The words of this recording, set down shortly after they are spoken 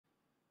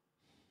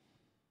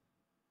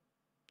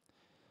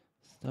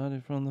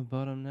Started from the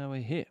bottom, now we're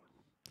here.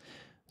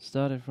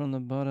 Started from the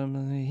bottom,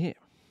 and we're here.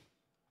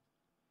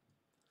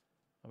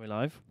 Are we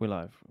live? We're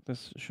live.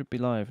 This should be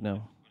live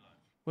now.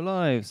 We're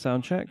live.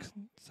 Sound check.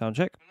 Sound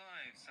check.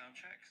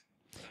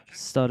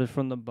 Started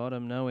from the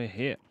bottom, now we're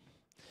here.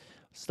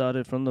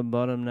 Started from the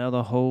bottom, now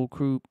the whole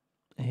crew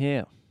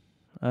here.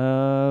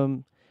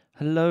 Hello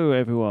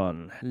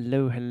everyone.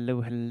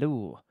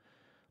 Hello.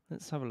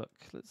 Let's have a look.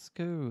 Let's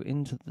go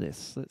into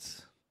this.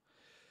 Let's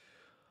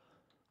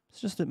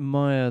just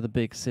admire the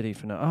big city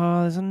for now.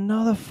 Ah, there's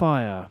another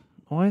fire.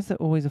 Why is there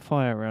always a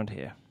fire around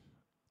here?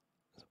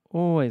 There's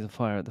always a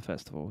fire at the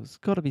festival. There's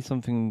got to be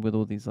something with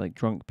all these like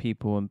drunk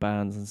people and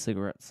bands and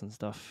cigarettes and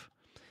stuff.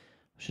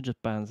 We should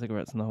just ban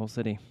cigarettes in the whole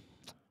city.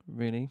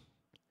 Really?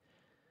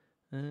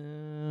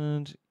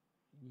 And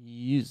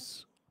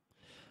yes.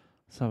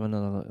 Let's have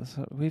another look.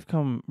 So we've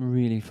come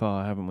really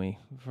far, haven't we?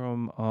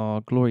 From our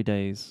glory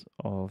days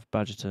of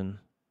Badgerton,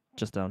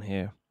 just down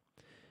here,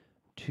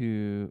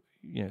 to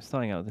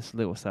starting out this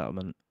little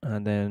settlement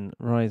and then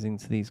rising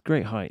to these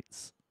great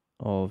heights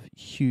of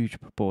huge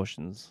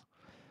proportions,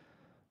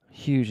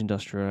 huge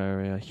industrial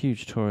area,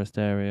 huge tourist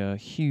area,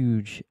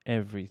 huge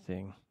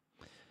everything,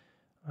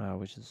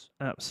 which is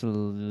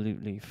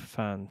absolutely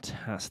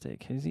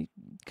fantastic. Has he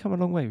come a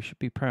long way? We should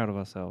be proud of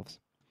ourselves.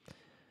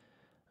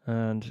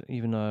 And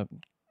even a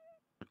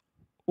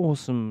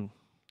awesome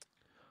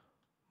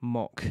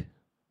mock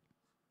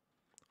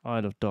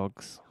Isle of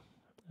Dogs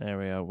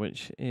area,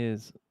 which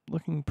is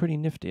looking pretty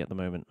nifty at the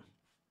moment.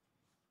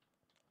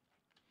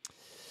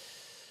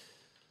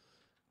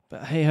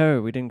 But hey ho,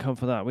 we didn't come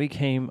for that. We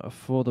came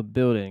for the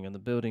building and the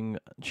building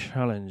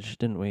challenge,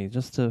 didn't we?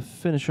 Just to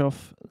finish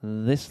off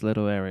this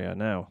little area.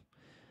 Now,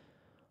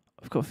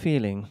 I've got a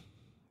feeling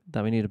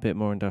that we need a bit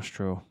more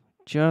industrial,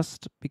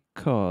 just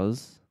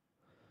because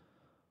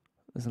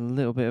there's a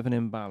little bit of an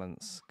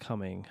imbalance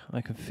coming.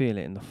 I can feel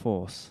it in the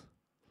force.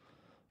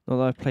 Not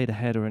that I've played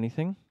ahead or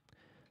anything,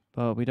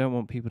 but we don't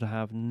want people to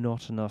have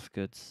not enough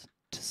goods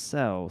to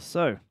sell.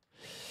 So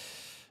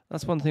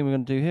that's one thing we're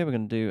going to do here. We're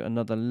going to do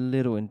another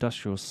little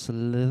industrial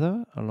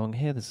slither along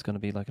here. This is going to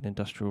be like an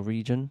industrial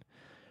region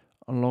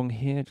along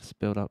here. Just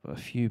build up a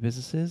few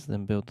businesses,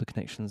 then build the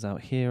connections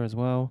out here as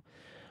well,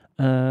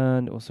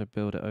 and also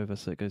build it over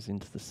so it goes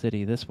into the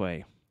city this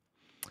way.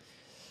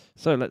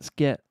 So let's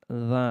get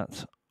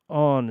that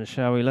on,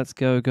 shall we? Let's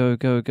go.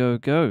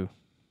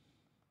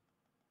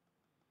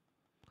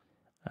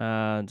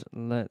 And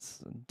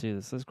let's do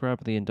this. Let's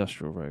grab the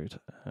industrial road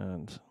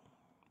and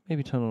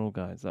maybe turn on all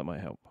guides. That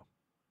might help.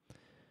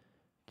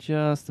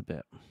 Just a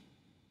bit.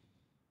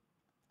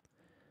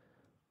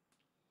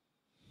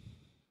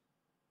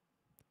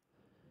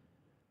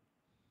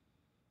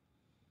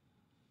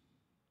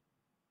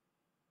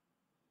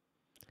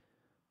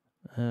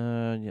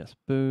 Yes,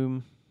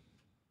 boom.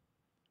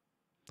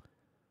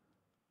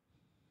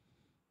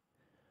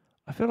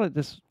 I feel like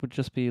this would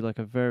just be like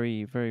a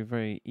very, very,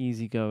 very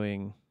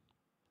easygoing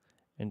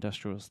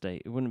industrial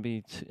estate. It wouldn't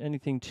be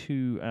anything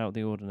too out of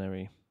the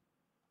ordinary,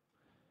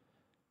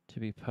 to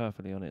be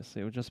perfectly honest.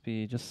 It would just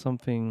be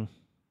something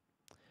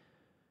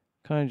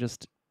kind of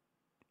just,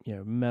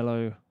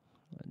 mellow,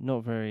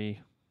 not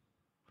very...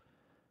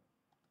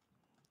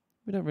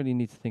 We don't really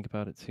need to think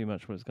about it too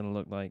much what it's going to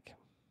look like.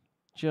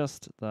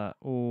 Just that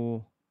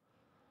all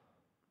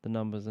the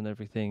numbers and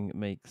everything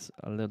makes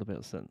a little bit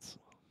of sense.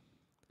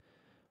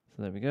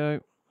 So there we go.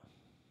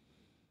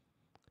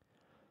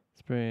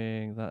 Let's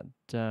bring that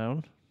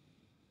down.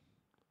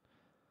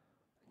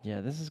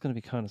 Yeah, this is going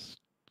to be kind of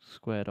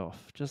squared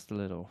off just a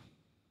little.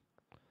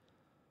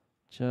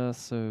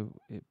 Just so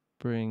it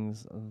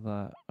brings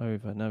that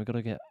over. Now we've got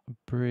to get a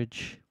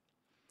bridge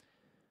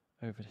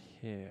over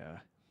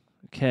here.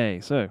 Okay,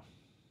 so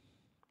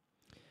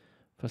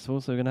first of all,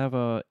 so we're going to have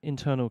our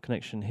internal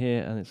connection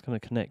here, and it's going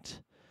to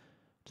connect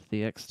to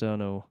the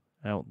external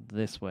out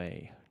this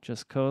way.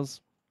 Just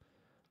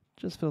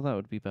feel that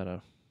would be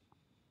better.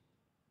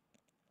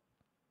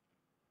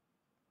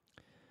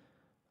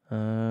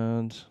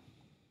 And let's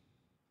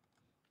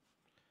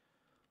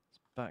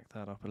back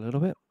that up a little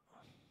bit.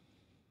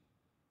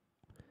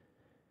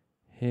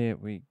 Here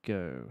we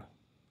go.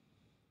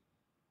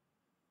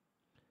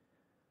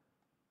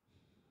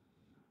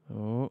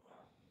 Oh.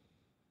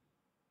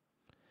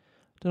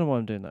 Don't know why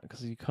I'm doing that,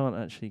 because you can't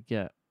actually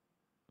get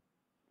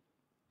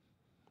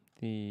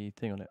the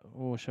thing on it.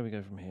 Or shall we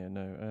go from here?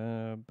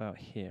 No, about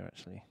here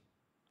actually.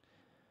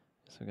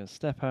 So we're going to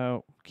step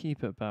out,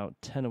 keep it about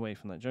 10 away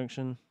from that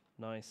junction.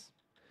 Nice.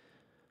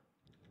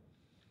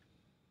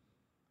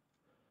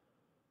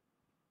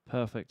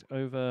 Perfect.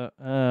 Over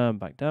and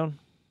back down.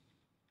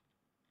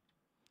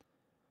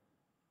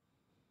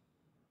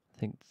 I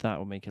think that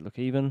will make it look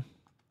even.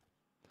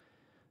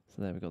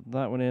 So there we got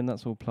that one in.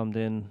 That's all plumbed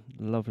in.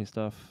 Lovely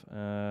stuff.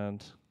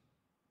 And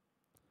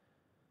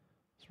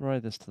let's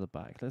ride this to the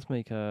back. Let's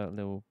make a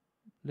little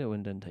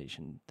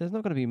indentation. There's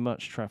not going to be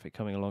much traffic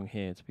coming along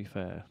here, to be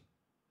fair.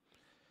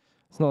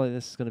 It's not like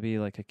this is going to be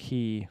like a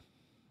key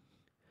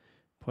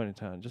point in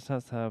town. It just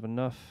has to have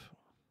enough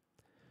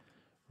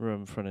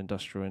room for an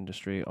industrial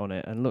industry on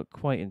it and look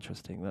quite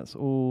interesting. That's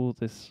all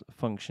this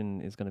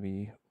function is going to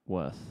be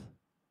worth.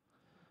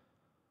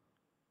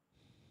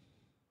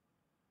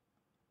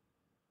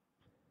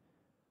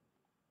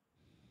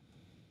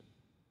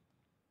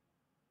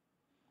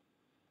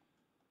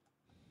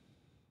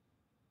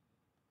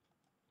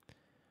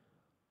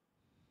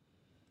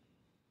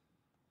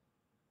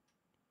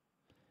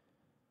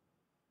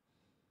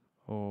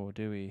 Or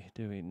do we?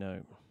 Do we?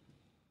 No.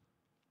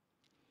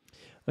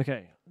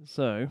 Okay,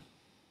 so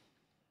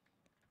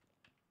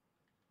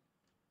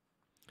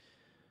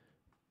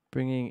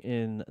bringing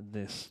in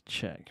this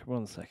check.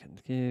 1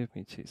 second. Give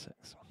me 2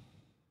 seconds.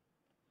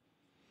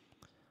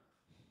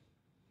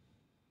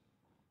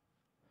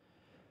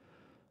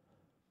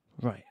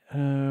 Right,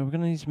 we're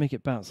going to need to make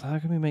it bounce. How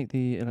can we make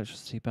the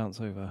electricity bounce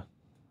over?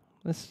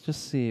 Let's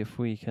just see if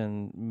we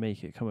can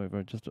make it come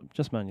over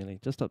just manually.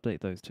 Just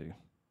update those two.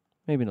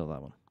 Maybe not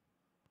that one.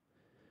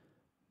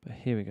 But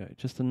here we go.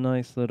 Just a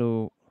nice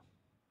little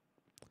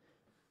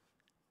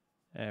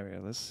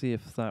area. Let's see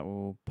if that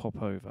will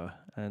pop over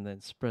and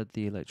then spread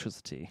the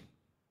electricity.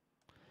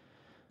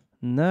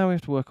 Now we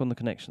have to work on the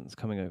connections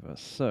coming over.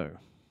 So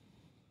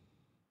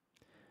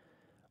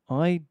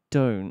I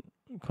don't,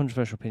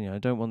 controversial opinion, I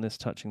don't want this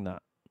touching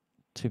that,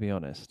 to be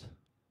honest.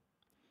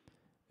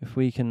 If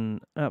we can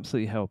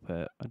absolutely help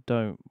it, I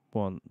don't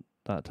want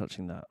that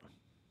touching that.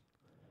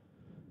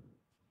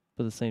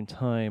 But at the same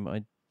time,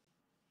 I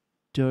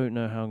don't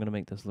know how I'm going to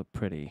make this look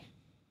pretty.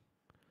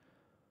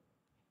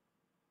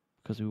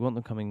 Because we want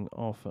them coming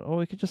off, or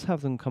we could just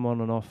have them come on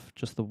and off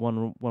just the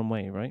one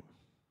way, right?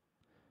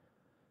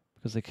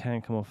 Because they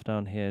can come off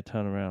down here,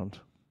 turn around,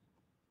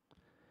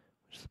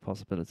 which is a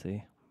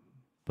possibility.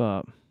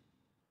 But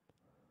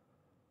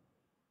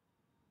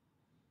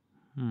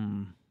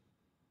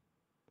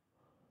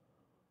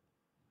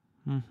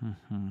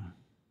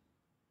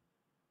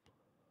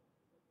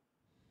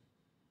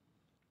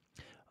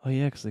Oh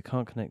yeah, because they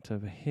can't connect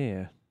over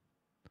here.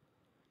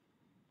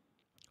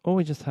 Or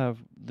we just have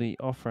the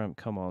off-ramp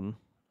come on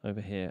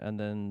over here, and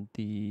then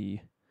the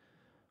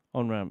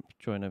on-ramp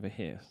join over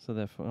here. So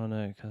therefore, oh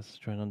no, because it's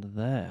join under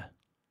there.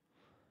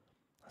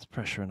 That's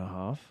pressure and a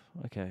half.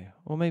 Okay.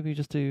 Or maybe we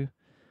just do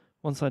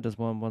one side does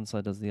one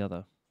side does the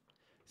other.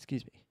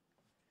 Excuse me.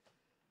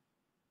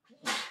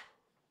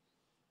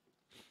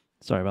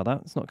 Sorry about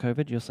that. It's not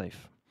COVID. You're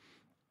safe.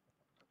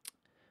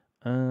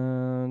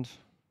 And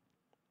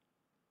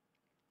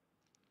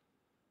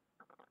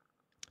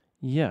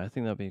yeah, I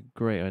think that'd be a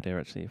great idea,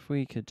 actually. If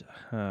we could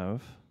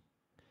have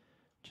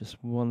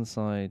just one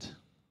side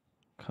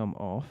come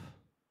off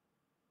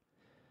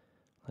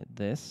like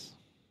this.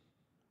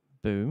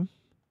 Boom.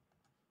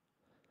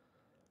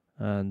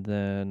 And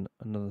then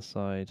another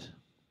side.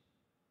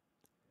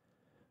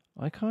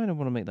 I kind of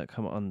want to make that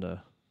come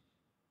under.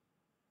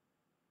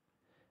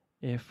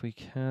 If we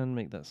can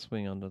make that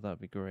swing under, that'd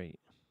be great.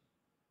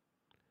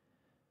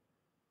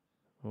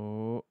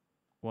 Oh,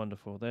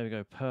 wonderful. There we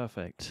go.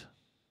 Perfect.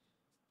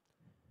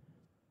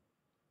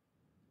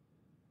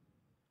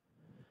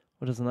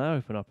 Well, doesn't that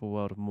open up a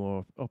world of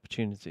more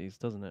opportunities,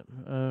 doesn't it?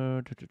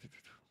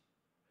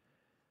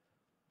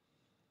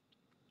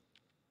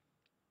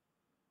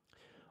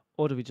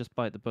 Or do we just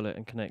bite the bullet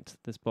and connect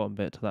this bottom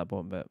bit to that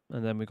bottom bit?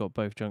 And then we've got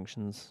both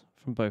junctions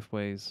from both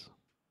ways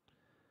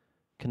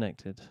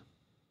connected.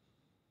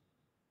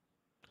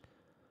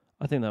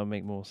 I think that would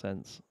make more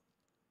sense.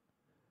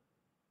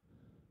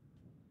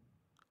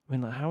 I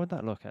mean, like, how would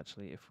that look,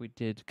 actually, if we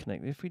did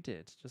connect? If we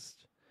did,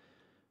 just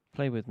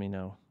play with me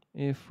now.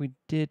 If we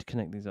did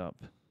connect these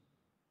up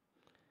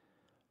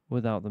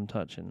without them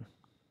touching.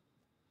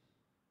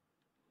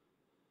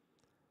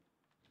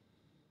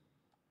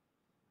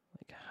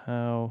 Like,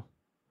 how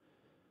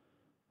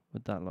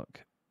would that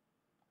look?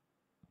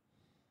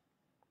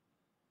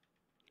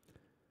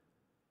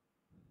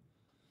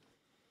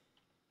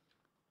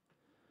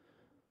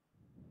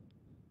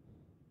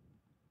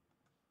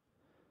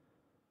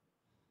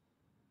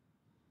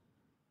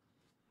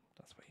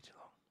 That's way too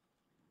long.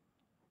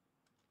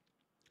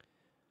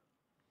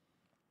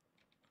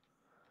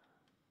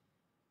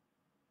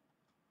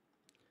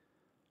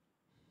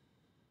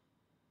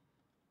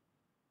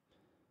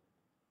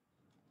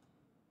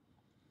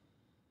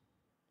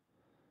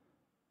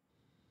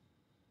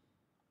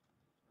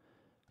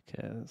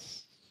 Okay,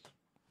 that's...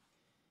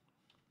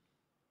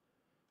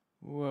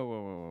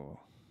 Whoa.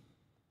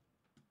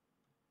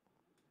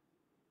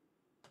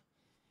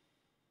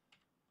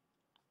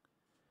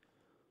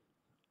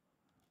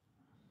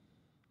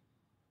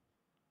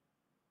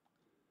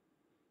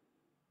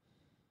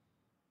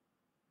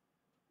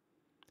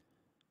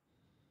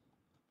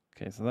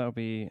 Okay, so that'll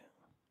be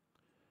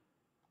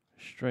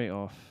straight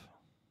off.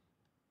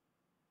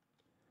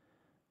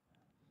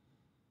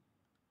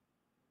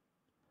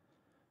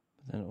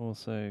 But then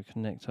also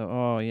connect up.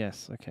 Oh,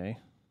 yes, okay.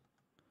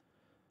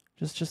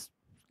 Let's just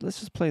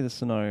play the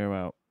scenario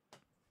out.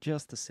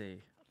 Just to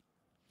see.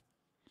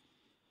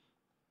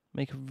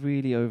 Make a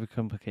really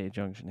overcomplicated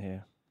junction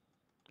here.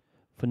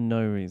 For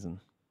no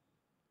reason.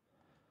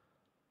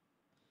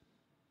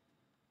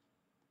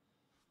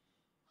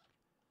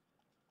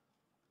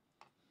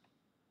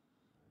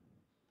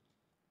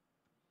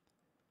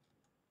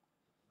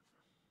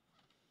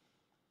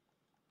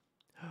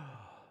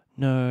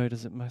 No,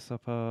 does it mess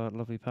up our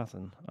lovely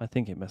pattern? I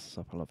think it messes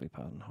up our lovely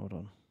pattern. Hold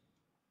on.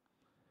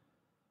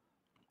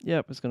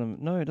 Yep, it's gonna...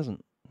 No, it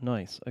doesn't.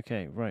 Nice.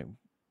 Okay, right.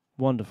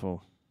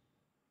 Wonderful.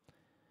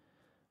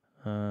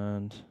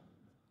 And...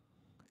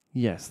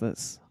 Yes,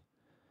 let's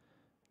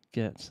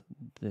get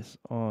this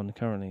on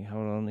currently.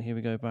 Hold on, here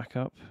we go, back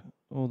up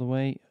all the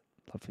way.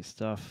 Lovely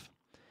stuff.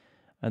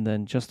 And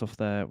then just off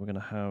there, we're going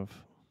to have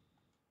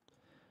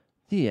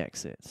the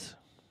exit.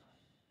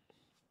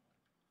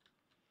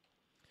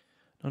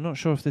 I'm not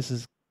sure if this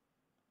is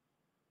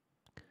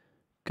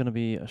going to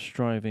be a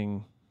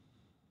striving,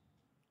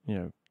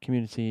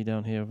 community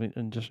down here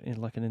and just in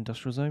like an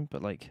industrial zone,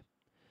 but like,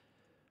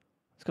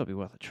 it's got to be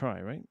worth a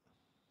try, right?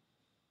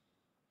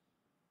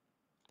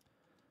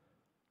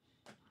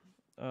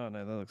 Oh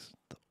no, that looks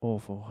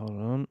awful. Hold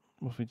on.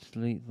 What if we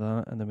delete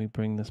that and then we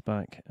bring this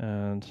back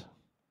and...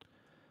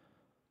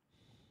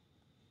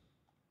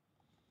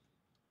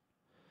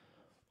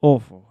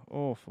 Awful,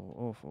 awful,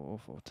 awful,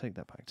 awful. Take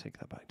that back, take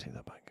that back, take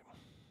that back.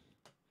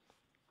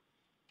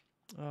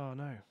 Oh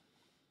no.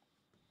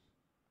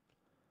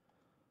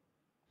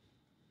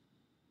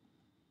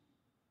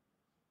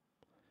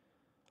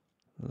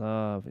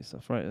 Lovely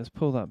stuff. Right, let's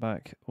pull that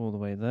back all the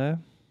way there.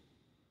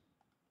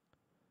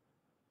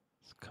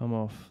 Let's come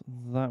off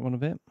that one a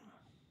bit.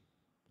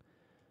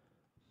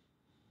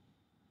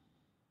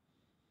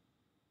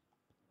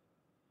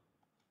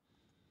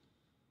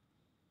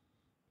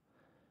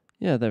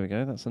 Yeah, there we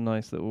go. That's a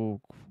nice little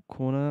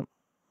corner.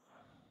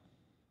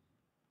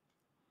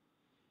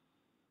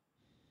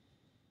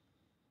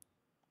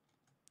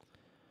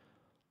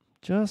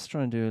 Just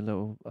try and do a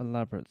little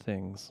elaborate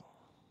things.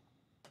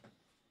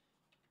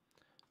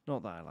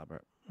 Not that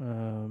elaborate.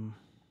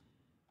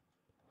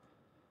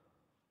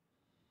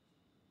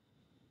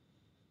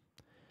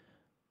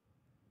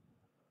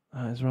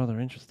 It's rather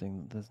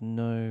interesting. There's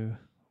no...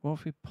 What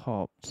if we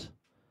popped...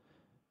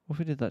 What if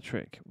we did that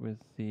trick with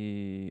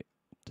the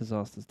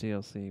Disasters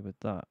DLC with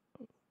that?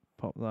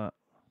 Pop that.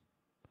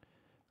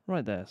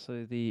 Right there.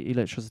 So the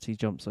electricity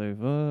jumps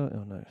over.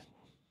 Oh no.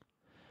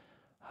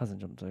 Hasn't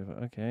jumped over.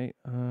 Okay.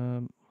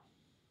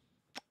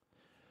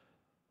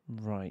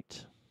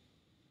 Right.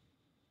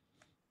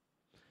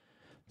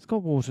 It's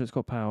got water, it's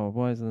got power.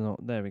 Why is there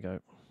not? There we go.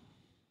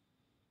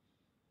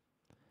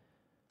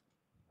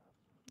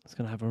 It's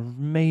going to have a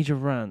major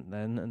rant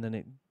then, and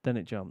then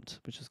it jumped,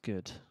 which is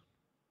good.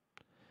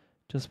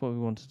 Just what we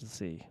wanted to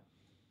see.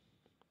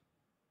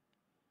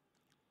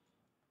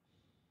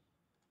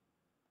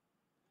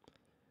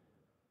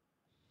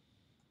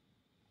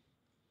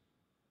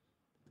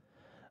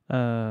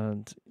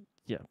 And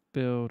yeah,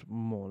 build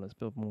more. Let's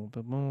build more,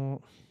 build more.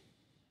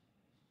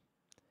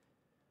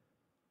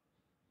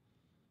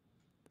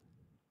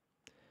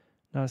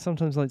 Now, I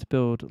sometimes like to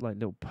build like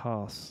little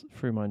paths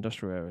through my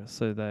industrial area,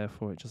 so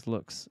therefore it just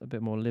looks a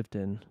bit more lived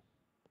in,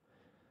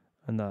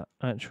 and that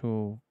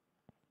actual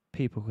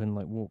people can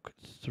like walk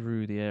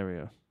through the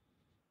area.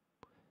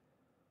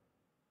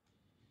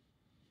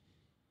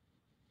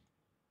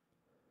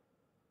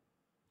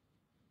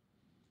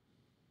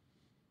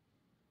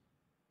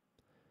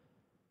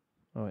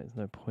 Oh, wait, there's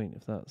no point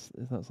if that's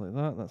like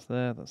that. That's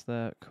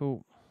there.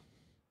 Cool.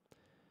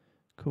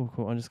 Cool,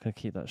 cool. I'm just going to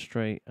keep that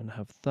straight and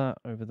have that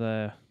over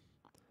there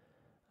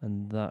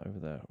and that over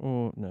there.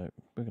 Or, no,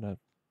 we're going to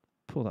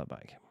pull that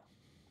back.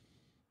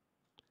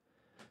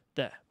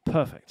 There.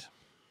 Perfect.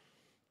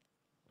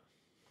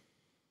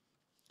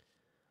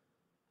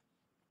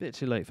 Bit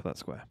too late for that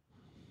square.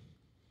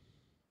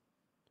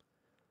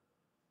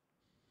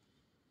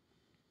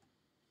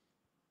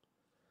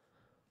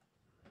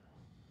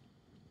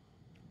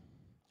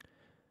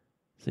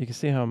 So you can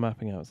see how I'm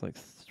mapping out. It's like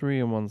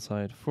 3 on one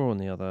side, 4 on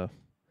the other.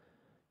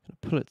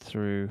 Pull it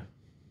through.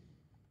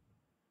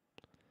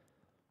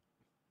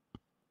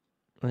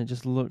 And it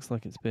just looks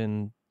like it's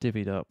been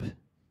divvied up.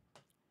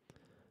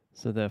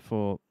 So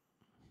therefore,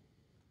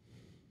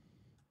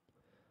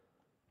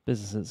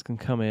 businesses can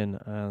come in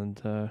and,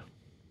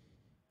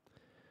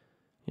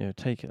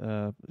 take...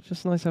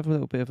 just nice to have a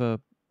little bit of a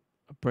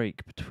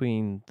break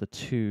between the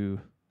two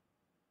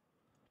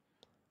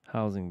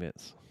housing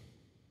bits.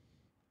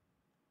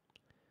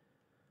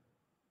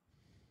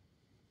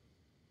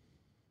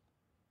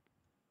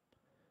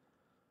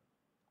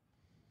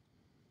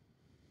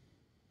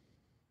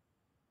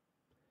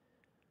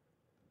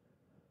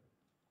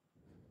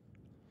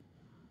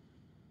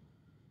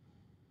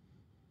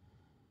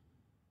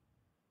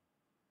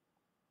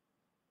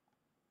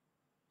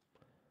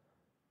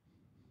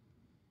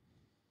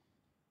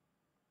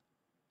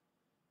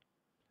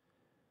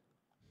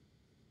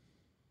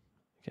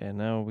 Okay,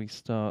 now we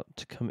start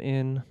to come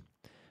in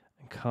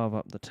and carve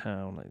up the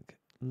town like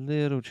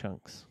little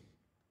chunks.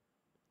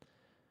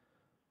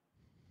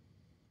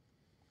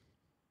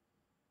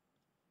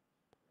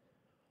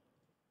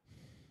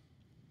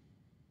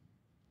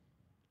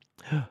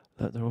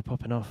 Look, they're all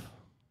popping off.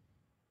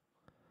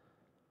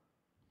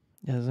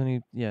 Yeah,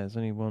 there's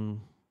only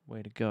one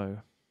way to go.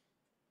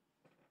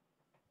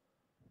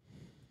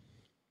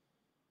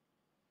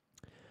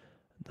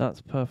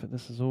 That's perfect.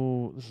 This is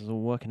all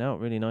working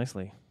out really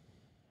nicely.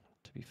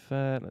 to be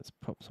fair. Let's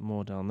pop some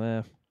more down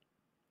there.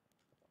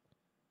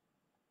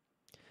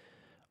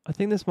 I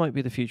think this might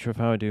be the future of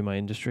how I do my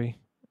industry.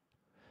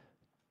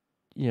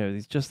 You know,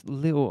 these just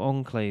little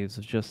enclaves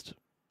of just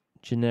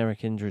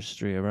generic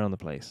industry around the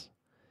place.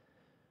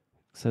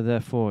 So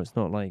therefore, it's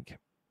not like,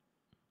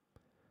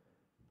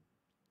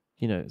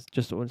 you know,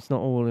 it's not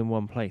all in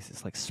one place.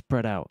 It's like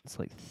spread out. It's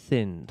like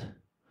thinned.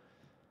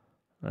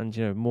 And,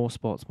 you know, more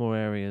spots, more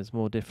areas,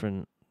 more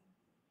different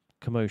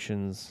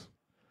commotions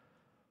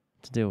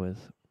to deal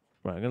with.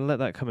 Right, I'm going to let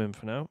that come in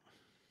for now.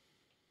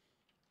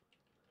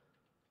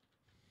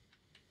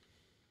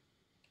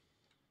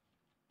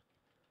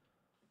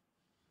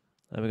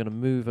 And we're going to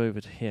move over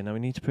to here. Now we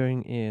need to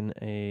bring in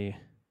a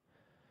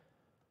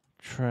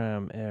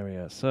tram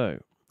area.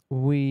 So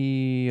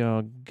we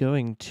are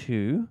going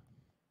to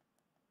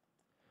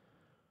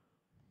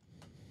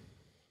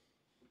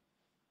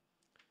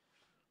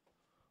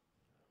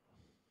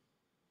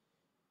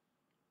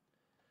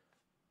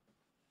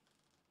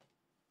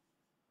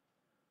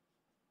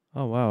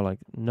oh wow, like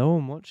no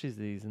one watches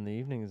these in the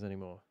evenings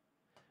anymore.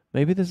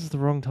 Maybe this is the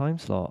wrong time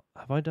slot.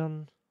 Am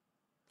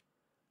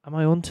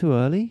I on too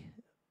early?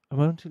 Am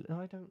I on too no,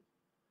 I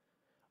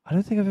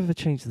don't think I've ever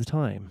changed the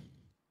time.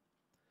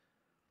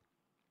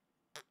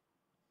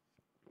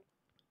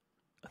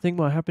 I think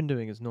what I have been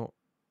doing is not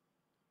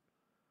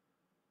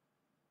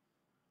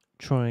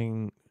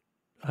trying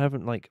I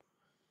haven't like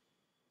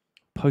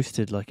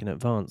posted like in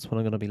advance when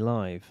I'm going to be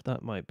live.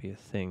 That might be a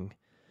thing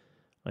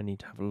I need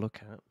to have a look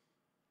at.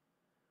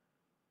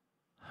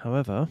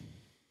 However,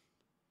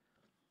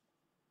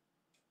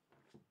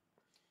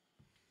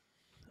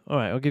 all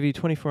right, I'll give you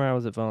 24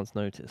 hours advance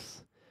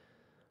notice.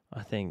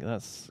 I think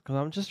that's because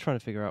I'm just trying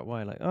to figure out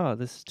why. Like,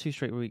 this is 2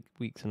 straight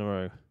weeks in a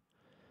row.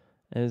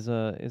 Is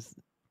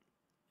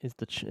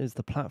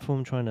the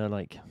platform trying to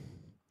like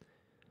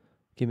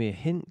give me a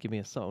hint, give me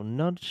a subtle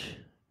nudge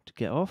to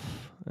get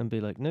off and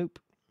be like, nope,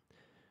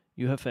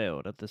 you have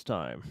failed at this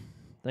time.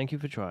 Thank you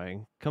for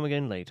trying. Come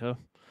again later.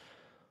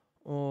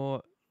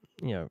 Or,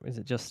 you know, is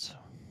it just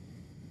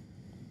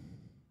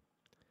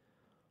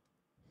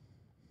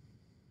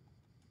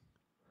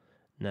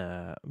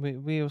nah,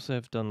 we also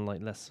have done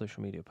like less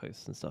social media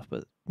posts and stuff,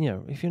 but you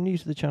know, if you're new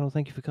to the channel,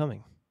 thank you for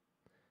coming.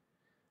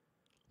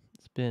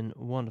 It's been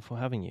wonderful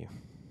having you.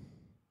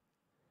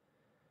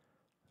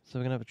 So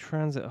we're gonna have a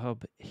transit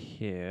hub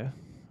here,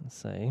 let's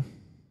say.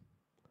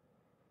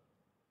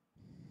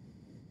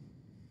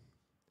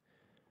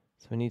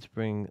 So we need to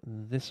bring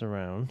this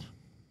around.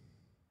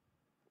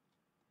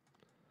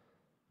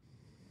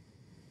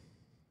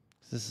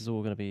 So this is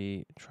all gonna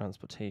be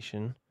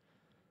transportation.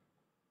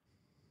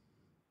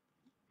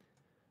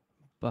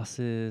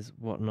 Buses,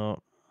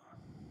 whatnot.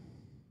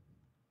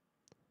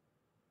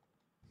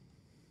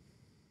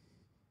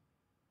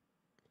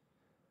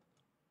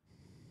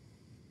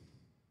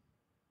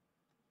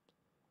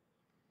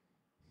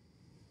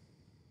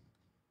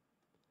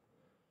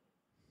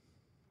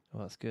 Oh,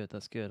 that's good,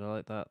 that's good. I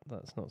like that.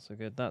 That's not so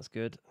good. That's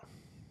good.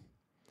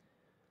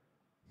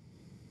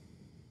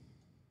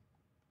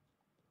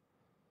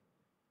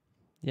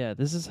 Yeah,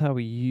 this is how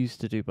we used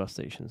to do bus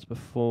stations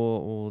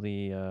before all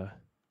the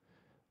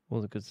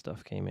good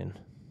stuff came in.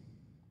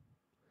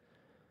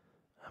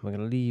 And we're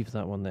going to leave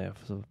that one there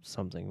for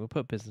something. We'll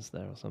put business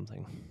there or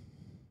something.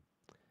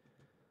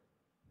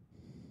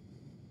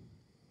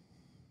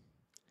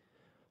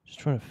 Just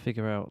trying to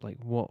figure out like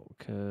what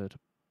could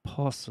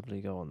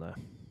possibly go on there.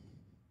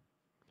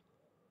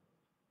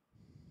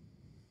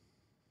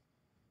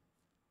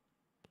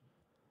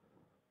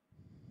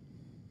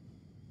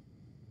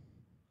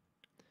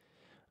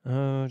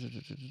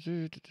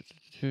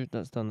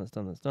 That's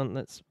done.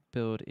 Let's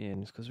build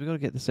in because we've got to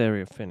get this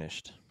area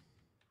finished.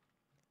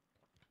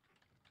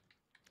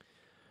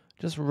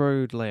 Just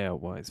road layout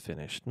wise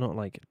finished, not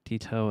like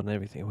detailed and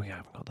everything. We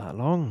haven't got that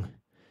long.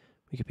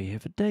 We could be here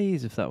for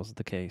days if that was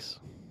the case.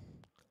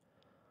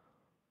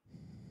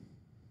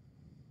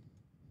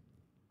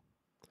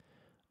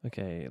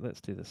 Okay,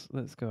 let's do this.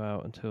 Let's go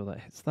out until that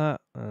hits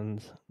that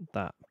and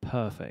that.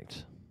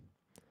 Perfect.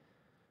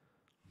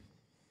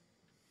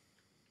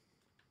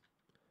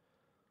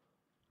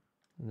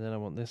 And then I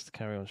want this to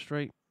carry on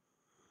straight,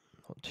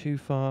 not too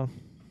far.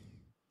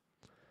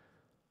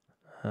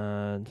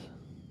 And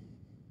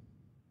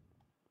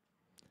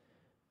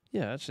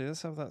yeah, actually,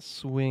 let's have that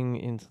swing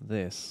into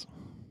this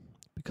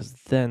because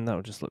then that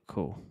would just look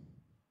cool.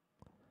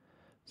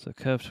 So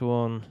curve to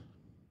on.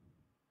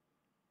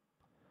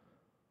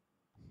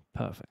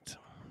 Perfect.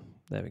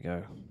 There we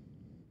go.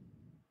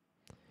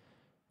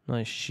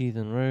 Nice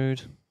sheathen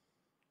road,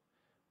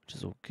 which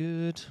is all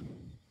good.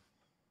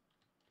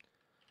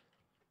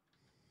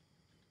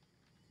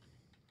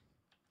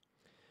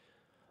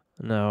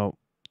 Now,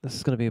 this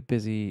is going to be a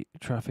busy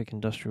traffic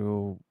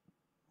industrial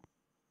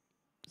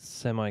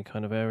semi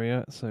kind of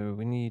area, so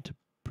we need to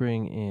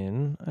bring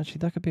in, actually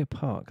that could be a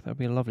park, that would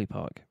be a lovely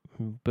park.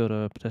 Build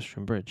a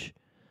pedestrian bridge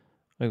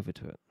over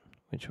to it,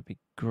 which would be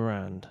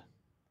grand.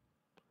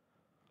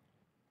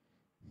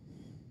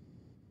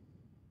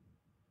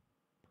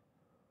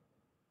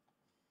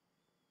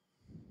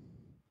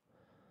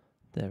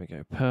 There we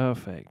go,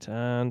 perfect.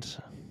 And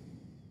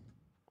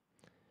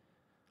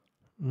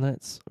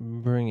let's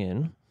bring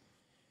in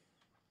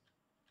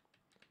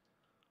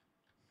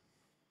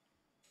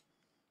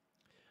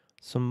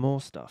some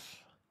more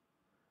stuff.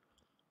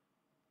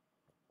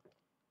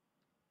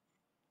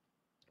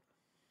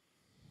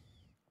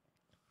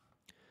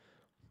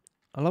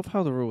 I love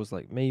how the rule is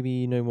like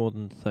maybe no more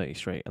than 30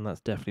 straight, and that's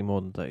definitely more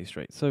than 30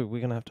 straight. So we're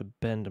going to have to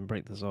bend and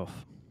break this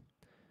off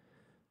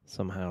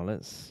somehow.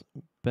 Let's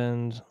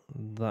bend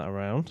that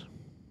around.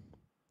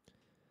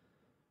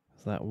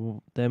 So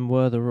that them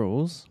were the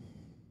rules.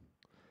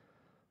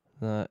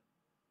 That,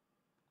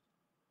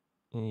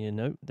 you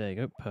know, there you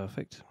go,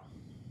 perfect.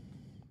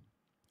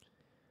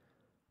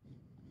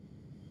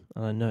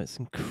 And I know it's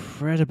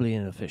incredibly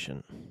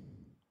inefficient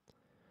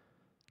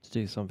to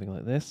do something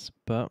like this,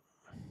 but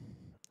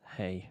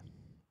hey,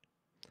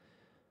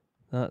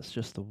 that's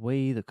just the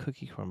way the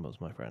cookie crumbles,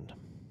 my friend.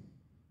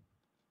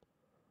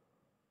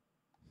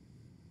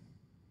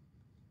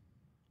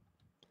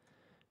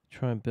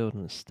 Try and build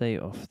an estate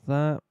off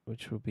that,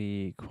 which will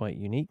be quite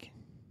unique.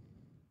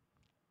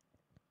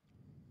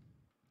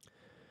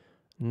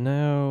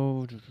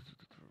 Now,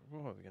 what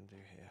are we going to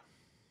do here?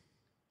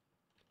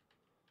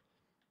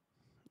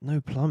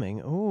 No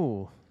plumbing.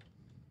 Oh,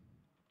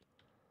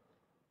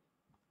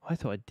 I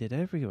thought I did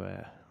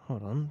everywhere.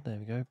 Hold on, there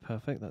we go.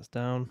 Perfect, that's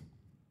down.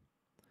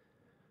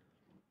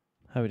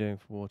 How are we doing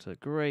for water?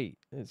 Great,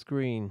 it's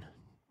green.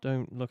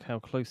 Don't look how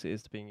close it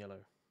is to being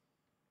yellow.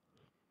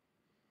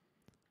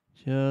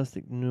 Just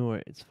ignore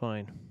it, it's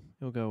fine.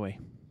 It'll go away.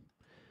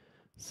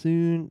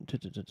 Soon.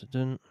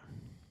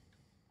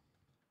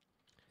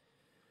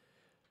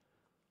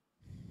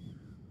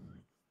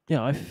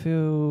 Yeah, I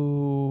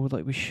feel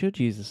like we should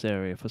use this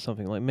area for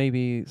something like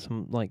maybe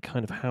some like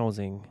kind of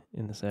housing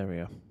in this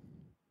area.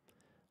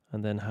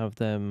 And then have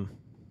them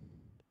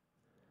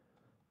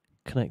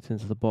connect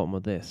into the bottom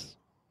of this.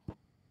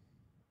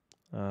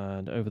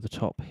 And over the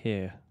top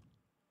here.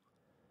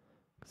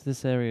 Because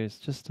this area is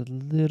just a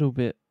little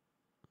bit,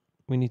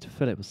 we need to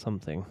fill it with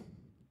something.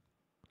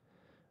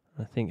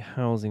 I think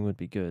housing would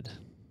be good.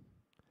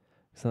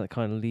 So that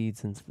kind of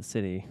leads into the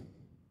city.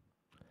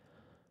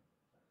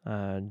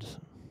 And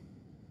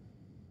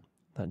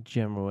that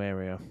general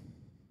area.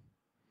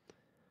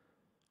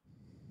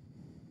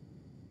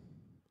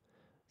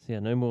 So yeah,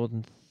 no more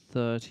than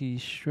 30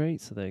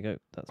 straight. So there you go.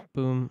 That's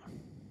boom.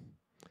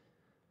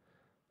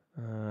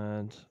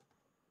 And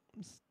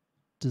let's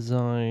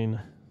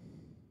design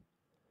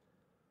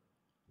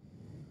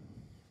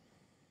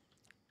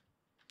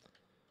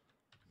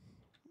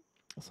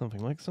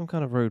something like some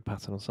kind of road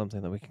pattern or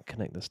something that we can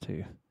connect this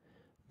to.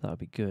 That would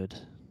be good.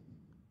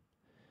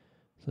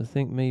 So I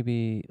think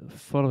maybe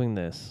following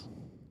this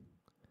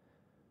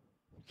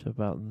to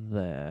about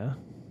there.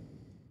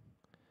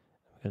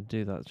 We're going to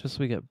do that just so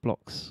we get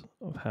blocks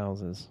of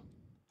houses.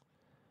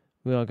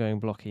 We are going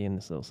blocky in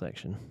this little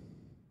section.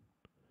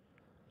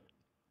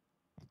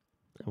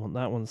 I want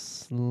that one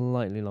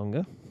slightly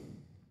longer.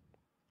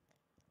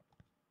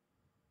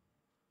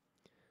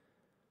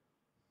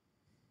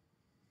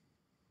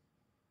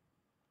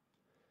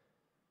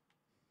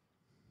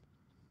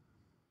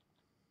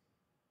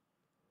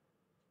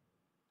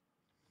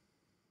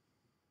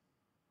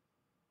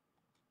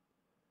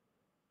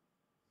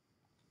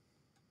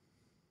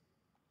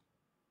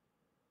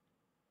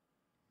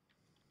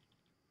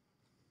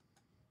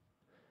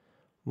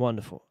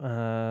 Wonderful.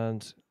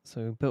 And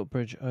so built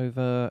bridge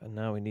over, and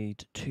now we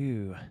need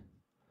 2.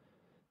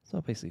 So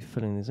basically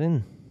filling this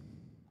in.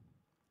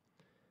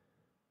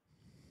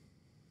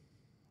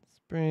 Let's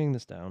bring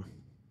this down.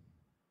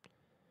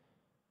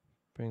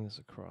 Bring this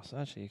across.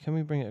 Actually, can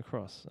we bring it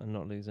across and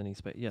not lose any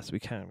space? Yes, we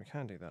can. We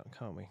can do that,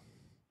 can't we?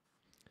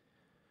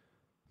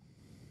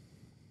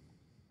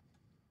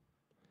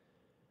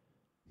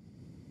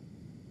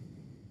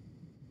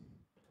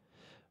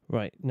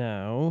 Right,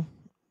 now,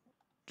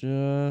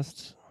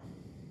 just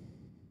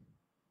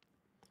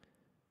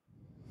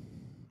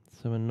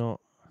so we're not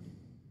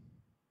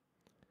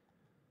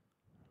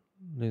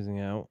losing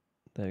out.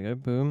 There you go,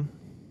 boom.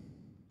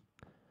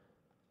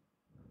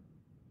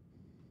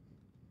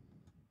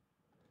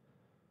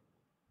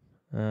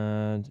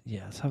 And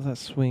yeah, let's have that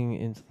swing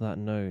into that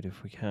node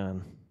if we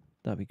can.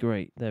 That'd be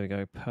great. There we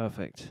go,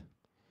 perfect.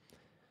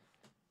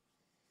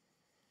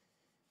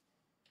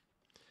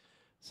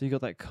 So you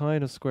got that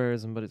kind of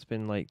squarism, but it's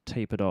been like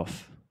tapered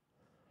off.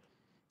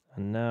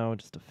 And now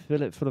just to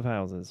fill it full of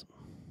houses.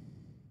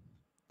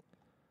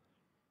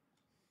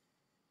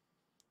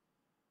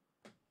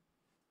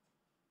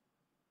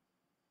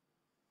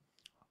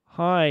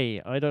 Hi,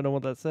 I don't know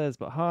what that says,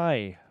 but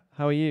hi,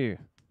 how are you?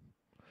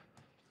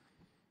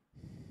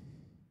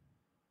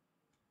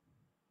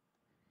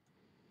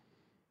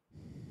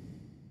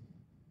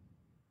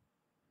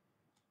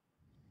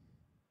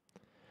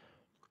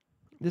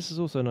 This is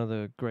also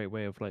another great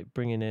way of like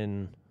bringing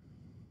in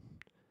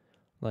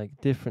like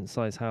different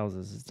size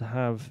houses, is to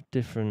have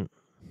different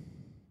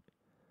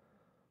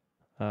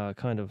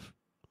kind of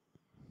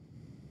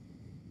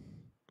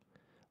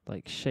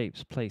like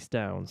shapes placed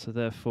down, so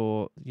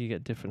therefore you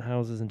get different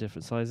houses and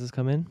different sizes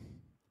come in,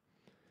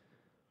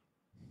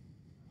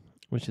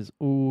 which is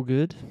all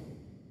good.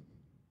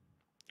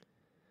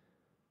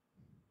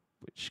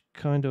 Which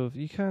kind of,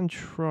 you can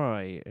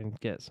try and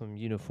get some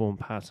uniform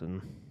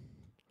pattern,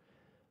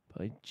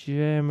 but it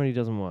generally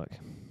doesn't work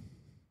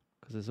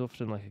because there's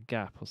often like a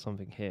gap or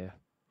something here.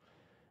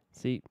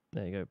 See,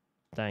 there you go.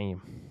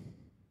 Damn.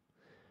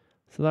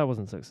 So that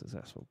wasn't so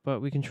successful,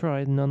 but we can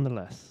try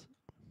nonetheless.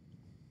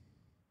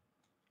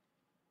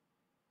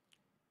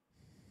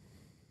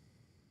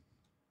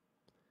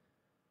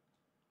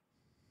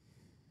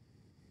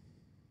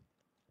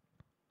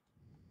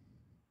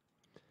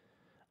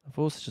 I've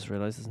also just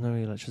realised there's no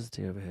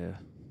electricity over here.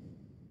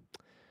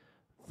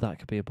 That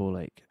could be a ball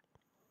ache.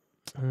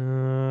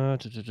 Right,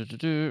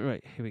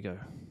 here we go.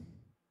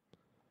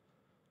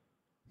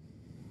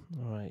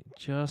 Alright,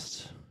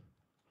 just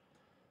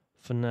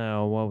for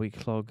now, while we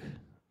clog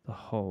the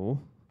hole,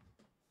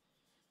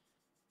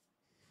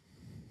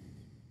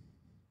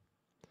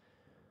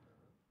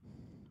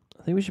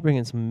 I think we should bring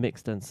in some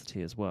mixed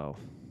density as well.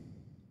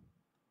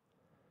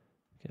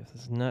 Okay, if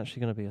there's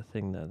naturally going to be a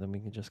thing there, then we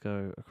can just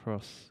go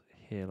across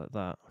here like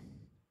that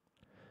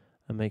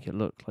and make it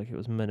look like it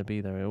was meant to be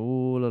there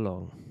all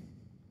along.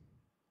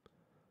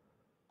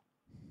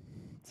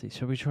 See,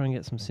 shall we try and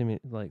get some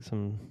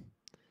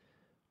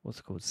what's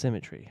it called,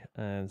 symmetry,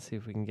 and see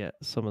if we can get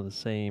some of the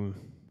same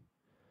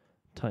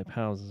type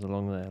houses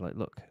along there? Like,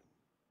 look,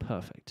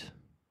 perfect.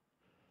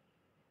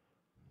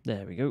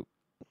 There we go.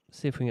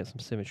 See if we can get some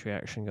symmetry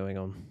action going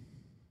on.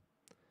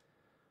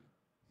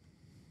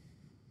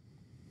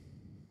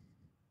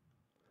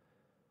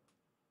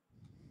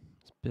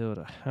 Let's build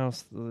a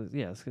house.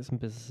 Yeah, let's get some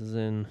businesses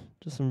in.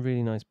 Just some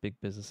really nice big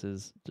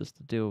businesses just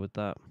to deal with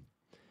that.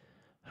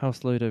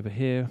 House load over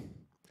here.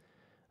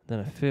 Then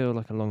I feel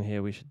like along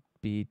here we should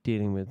be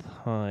dealing with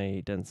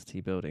high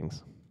density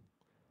buildings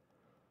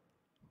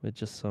with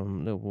just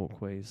some little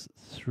walkways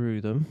through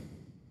them.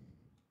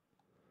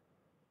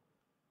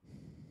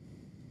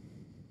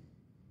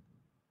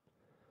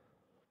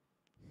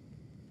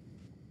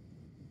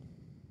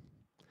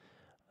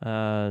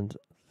 And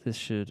this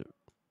should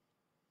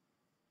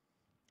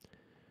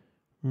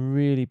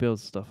really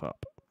build stuff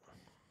up.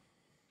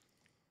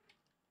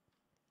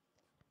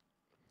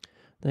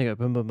 There you go,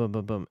 boom, boom, boom,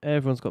 boom, boom.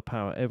 Everyone's got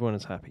power, everyone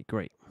is happy,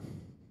 great.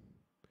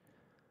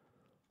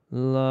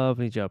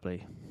 Lovely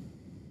jubbly.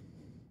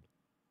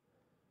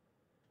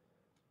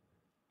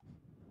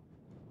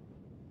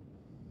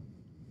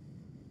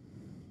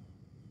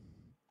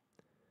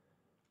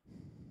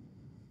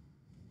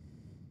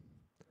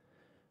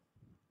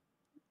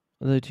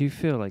 Although, do you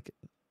feel like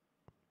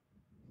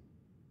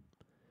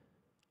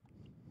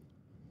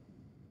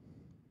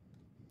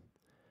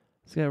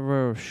let's get a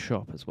row of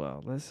shop as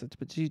well.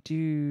 But do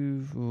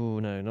you? Oh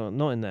no,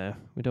 not in there.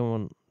 We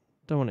don't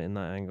want it in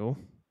that angle.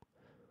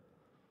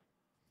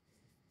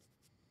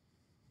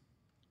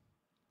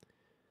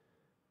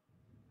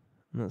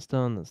 And that's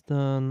done. That's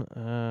done.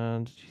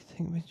 And do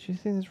you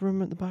think there's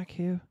room at the back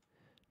here?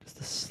 Just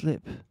a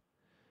slip,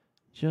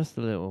 just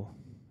a little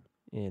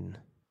in.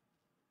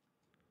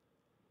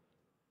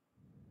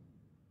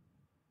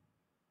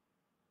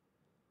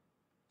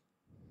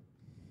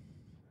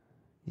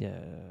 Yeah,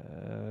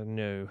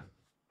 no.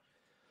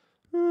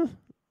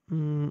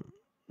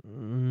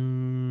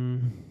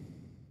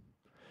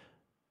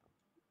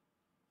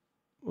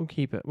 We'll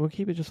keep it. We'll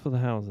keep it just for the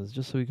houses,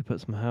 just so we can put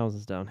some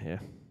houses down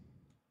here.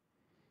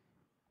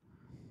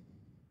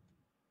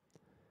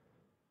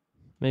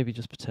 Maybe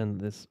just pretend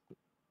that this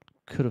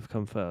could have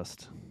come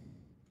first,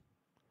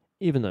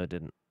 even though it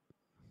didn't.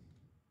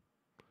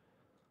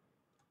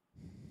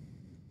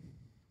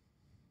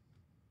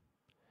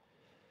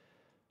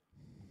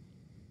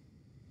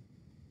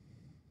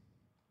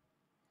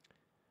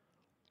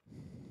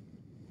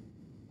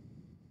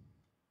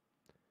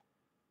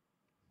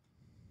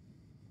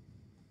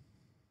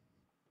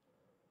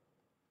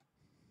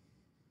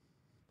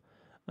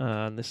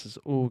 And this is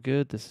all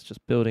good. This is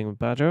just building with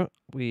Badger.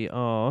 We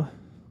are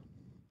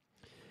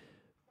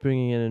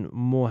bringing in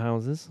more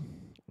houses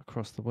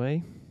across the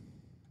way.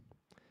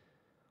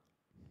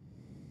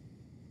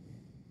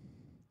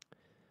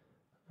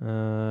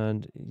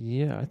 And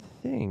yeah, I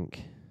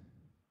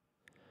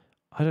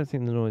don't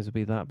think the noise will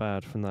be that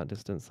bad from that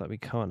distance that we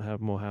can't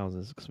have more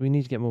houses, because we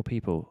need to get more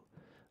people.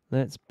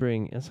 Let's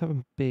have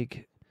a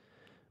big,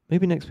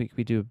 maybe next week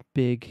we do a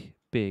big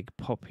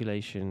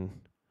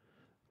population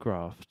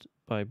graft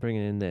by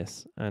bringing in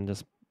this and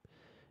just,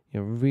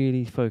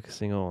 really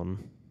focusing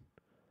on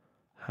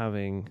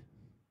having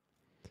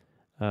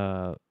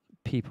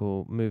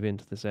people move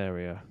into this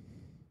area,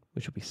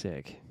 which will be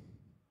sick.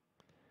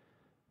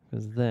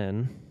 Because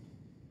then,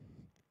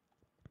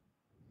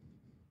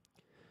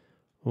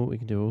 we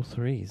can do all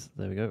threes.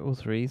 There we go, all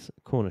threes,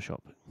 corner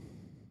shop.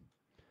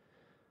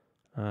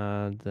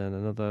 And then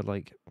another,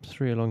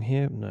 3 along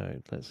here. No,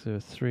 let's do a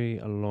 3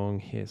 along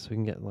here so we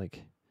can get, a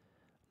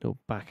little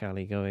back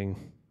alley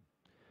going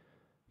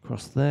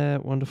across there.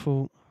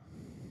 Wonderful.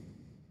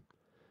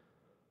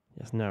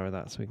 Let's narrow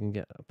that so we can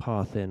get a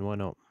path in. Why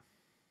not?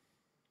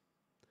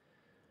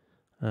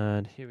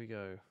 And here we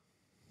go.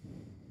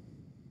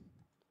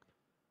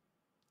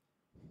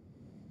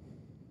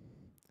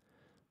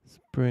 Let's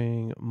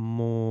bring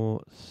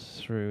more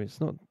through. It's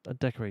not a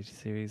decorated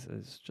series.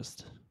 It's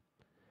just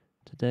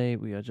today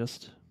we are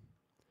just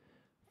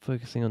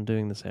focusing on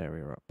doing this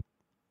area up.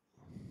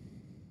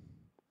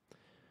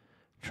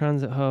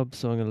 Transit hub,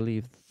 so I'm going to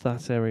leave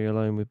that area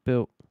alone. We've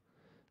built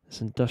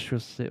this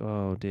industrial city.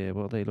 Oh dear,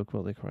 what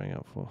they're crying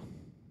out for.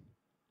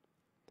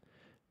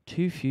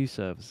 Too few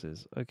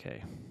services.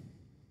 Okay.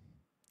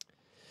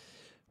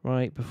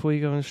 Right, before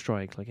you go on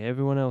strike, like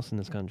everyone else in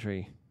this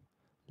country,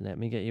 let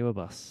me get you a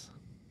bus.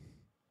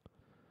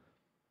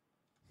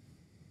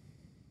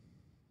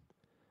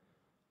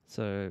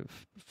 So,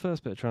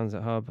 first bit of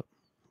transit hub,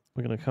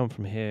 we're going to come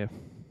from here.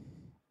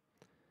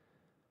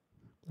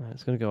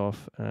 It's going to go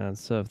off and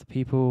serve the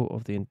people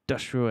of the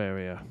industrial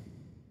area.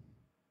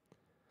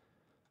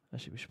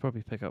 Actually, we should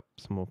probably pick up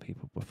some more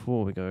people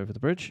before we go over the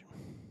bridge.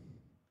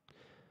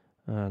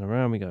 And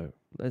around we go.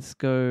 Let's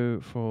try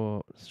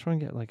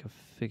and get like a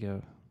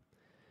figure.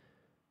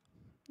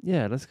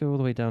 Yeah, let's go all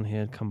the way down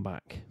here and come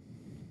back.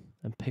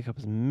 And pick up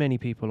as many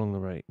people along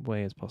the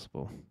way as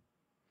possible.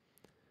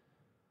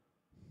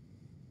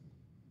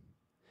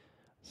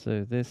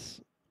 So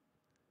this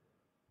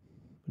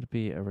would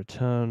be a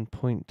return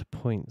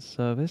point-to-point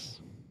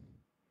service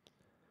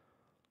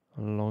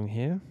along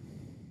here.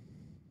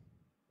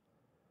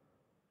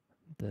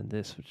 Then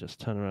this would just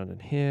turn around in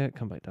here,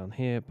 come back down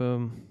here,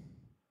 boom,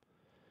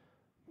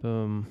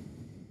 boom.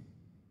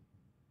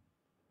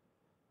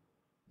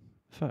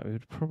 In fact, we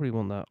would probably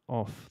want that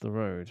off the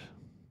road.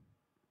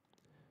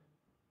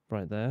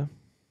 Right there.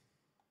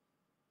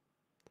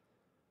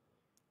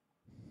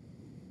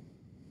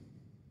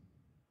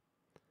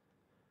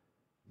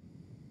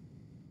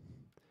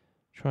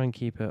 Try and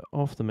keep it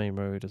off the main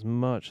road as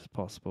much as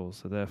possible,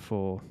 so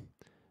therefore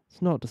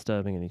it's not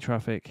disturbing any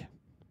traffic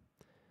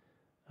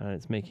and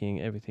it's making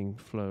everything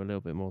flow a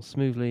little bit more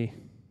smoothly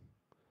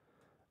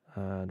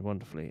and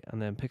wonderfully.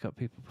 And then pick up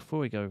people before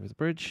we go over the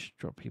bridge,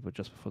 drop people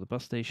just before the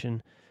bus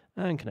station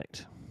and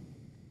connect.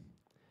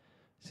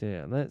 So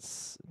yeah,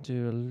 let's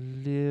do a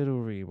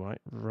little rewind.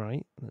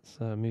 Right, let's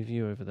move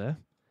you over there.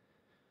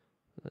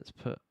 Let's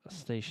put a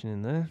station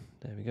in there.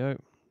 There we go.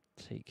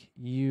 Take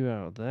you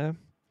out of there.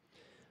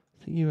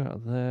 Take you out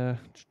of there.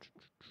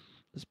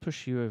 Let's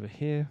push you over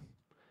here.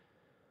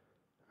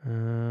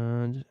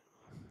 And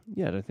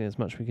yeah, I don't think there's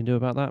much we can do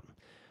about that.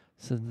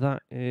 So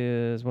that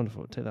is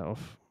wonderful. Take that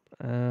off.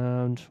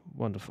 And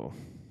wonderful.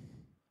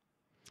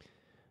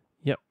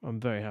 Yep, I'm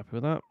very happy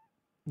with that.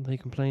 They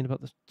complained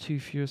about the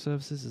too fewer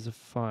services. There's a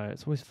fire.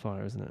 It's always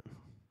fire, isn't it?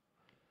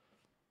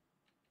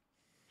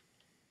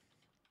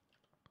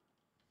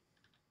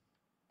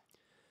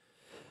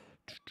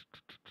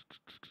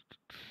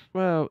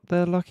 Well,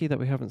 they're lucky that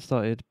we haven't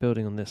started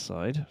building on this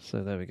side.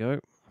 So there we go.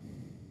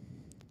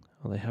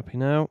 Are they happy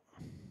now?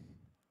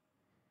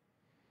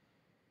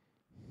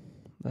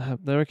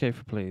 They're okay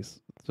for police.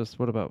 Just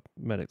what about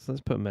medics?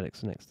 Let's put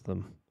medics next to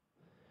them.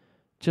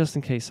 Just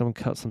in case someone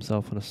cuts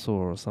himself on a saw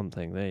or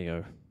something. There you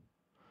go.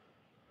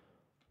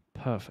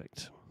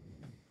 Perfect.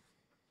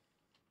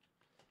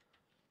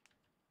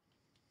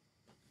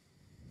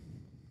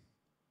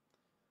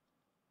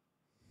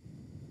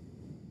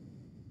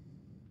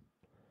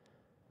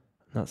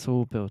 That's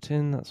all built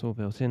in. That's all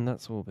built in.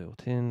 That's all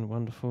built in.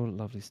 Wonderful.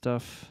 Lovely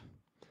stuff.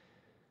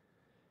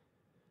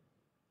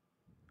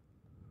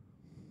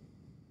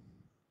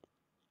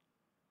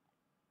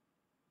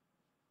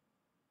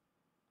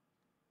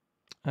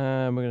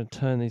 And we're going to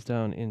turn these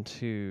down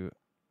into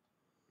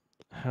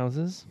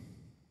houses.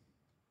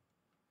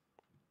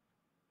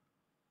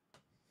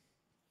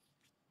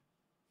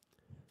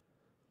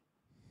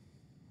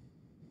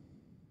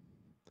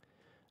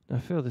 Now I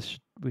feel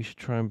we should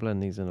try and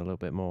blend these in a little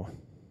bit more.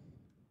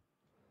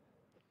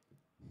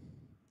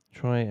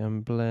 Try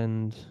and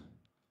blend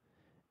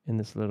in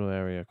this little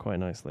area quite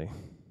nicely.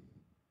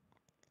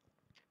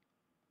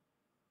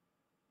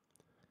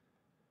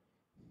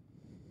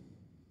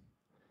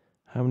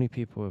 How many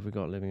people have we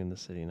got living in the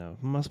city now?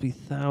 Must be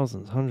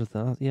thousands,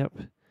 100,000. Yep.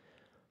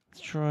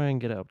 Let's try and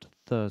get it up to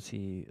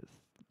 30.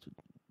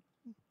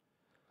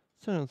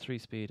 Turn on 3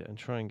 speed and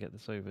try and get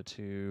this over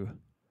to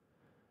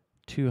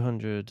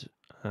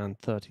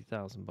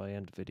 230,000 by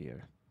end of video.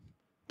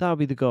 That'll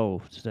be the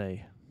goal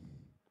today.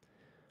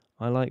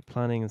 I like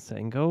planning and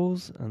setting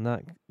goals, and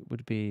that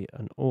would be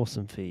an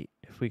awesome feat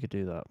if we could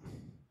do that.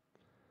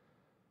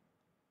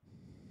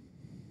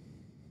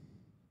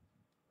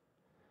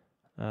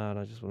 And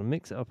I just want to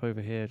mix it up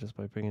over here just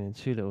by bringing in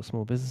 2 little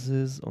small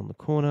businesses on the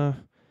corner,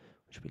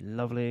 which would be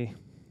lovely.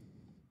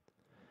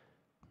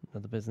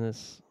 Another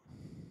business.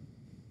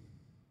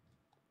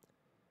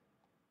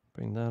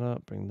 Bring that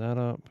up, bring that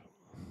up.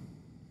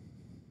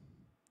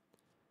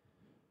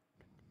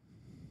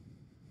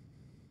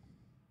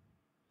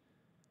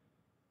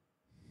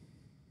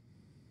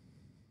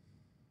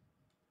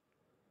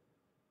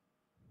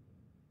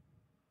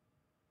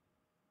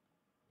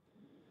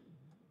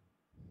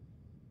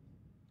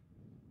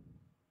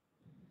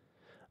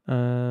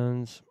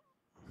 And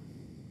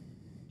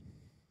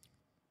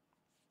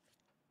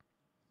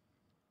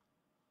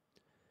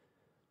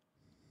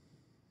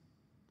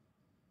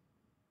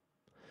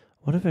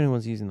what if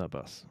anyone's using that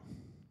bus?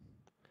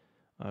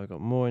 I've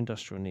got more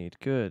industrial need.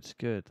 Good,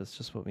 good. That's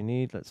just what we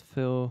need. Let's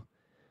fill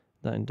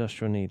that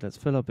industrial need. Let's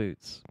fill our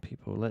boots,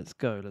 people. Let's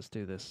go. Let's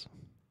do this.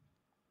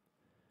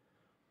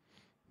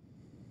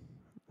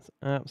 Let's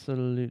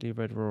absolutely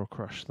red raw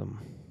crush them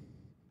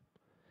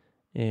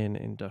in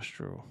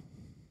industrial.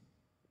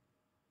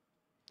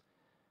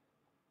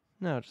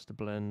 Now just to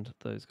blend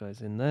those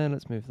guys in there.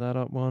 Let's move that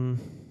up one.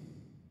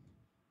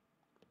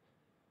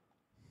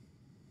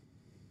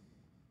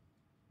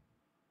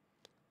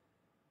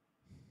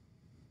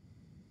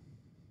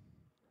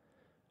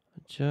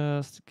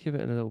 Just give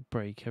it a little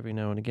break every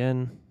now and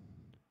again.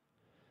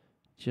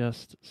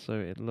 Just so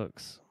it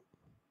looks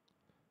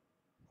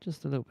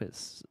just a little bit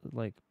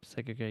like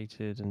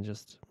segregated and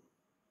just,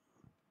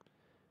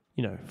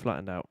 you know,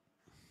 flattened out.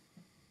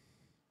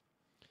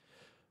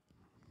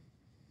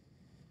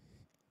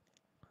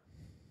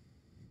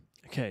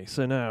 Okay,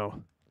 so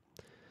now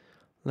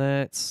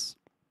let's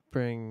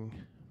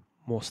bring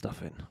more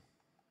stuff in.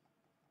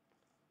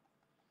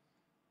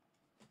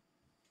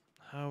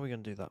 How are we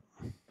going to do that?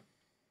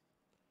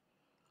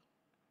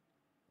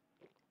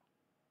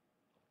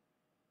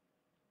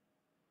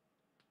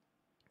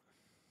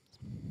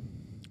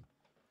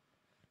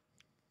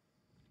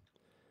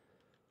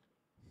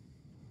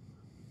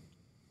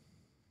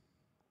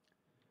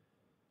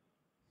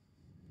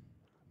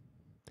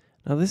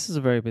 Now this is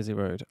a very busy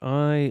road.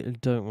 I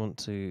don't want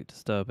to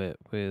disturb it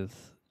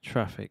with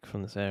traffic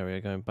from this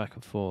area going back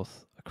and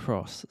forth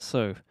across.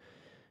 So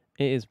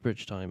it is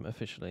bridge time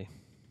officially.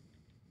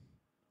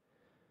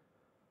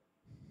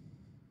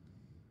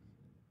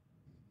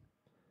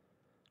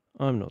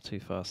 I'm not too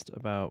fussed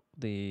about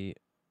the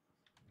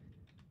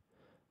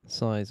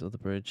size of the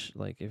bridge,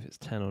 like if it's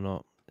 10 or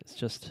not. It's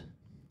just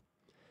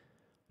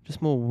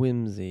more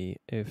whimsy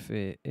if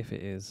it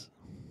is.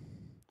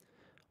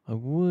 I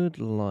would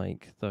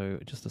like, though,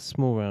 just a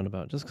small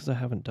roundabout, just because I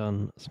haven't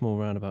done a small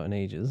roundabout in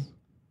ages.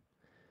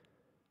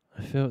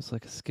 I feel it's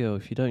like a skill.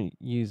 If you don't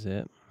use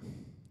it,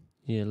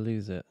 you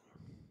lose it.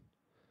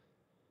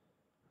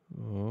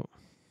 Oh.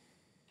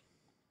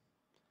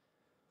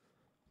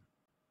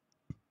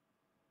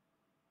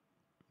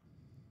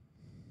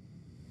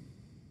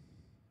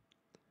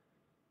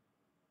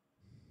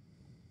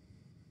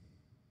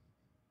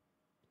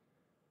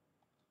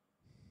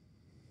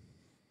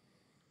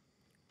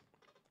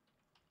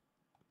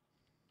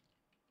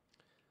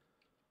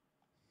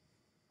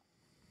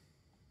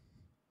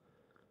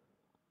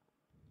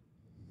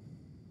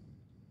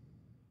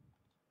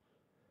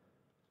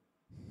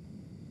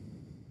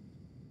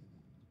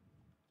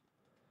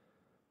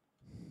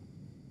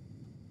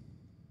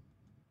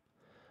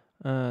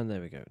 And there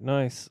we go.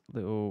 Nice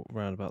little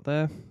roundabout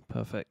there.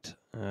 Perfect.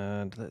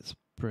 And let's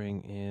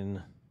bring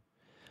in...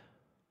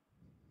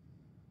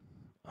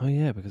 Oh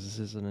yeah, because this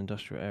is an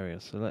industrial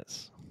area. So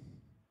let's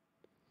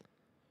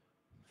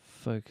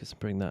focus,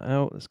 bring that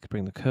out. Let's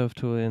bring the curve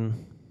tool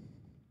in.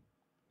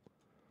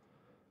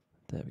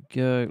 There we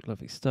go.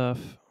 Lovely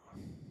stuff.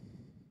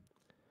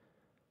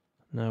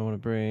 Now I want to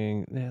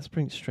bring... Yeah, let's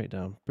bring it straight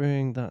down.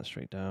 Bring that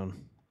straight down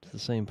to the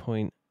same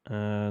point,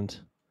 and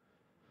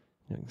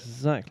you know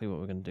exactly what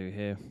we're going to do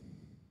here.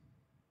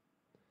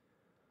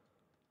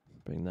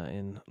 Bring that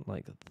in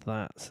like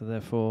that. So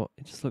therefore,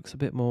 it just looks a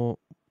bit more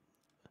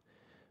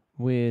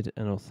weird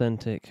and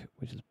authentic,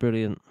 which is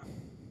brilliant.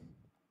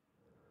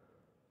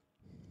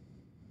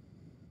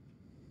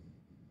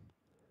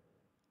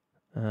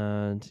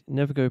 And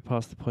never go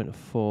past the point of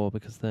 4,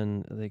 because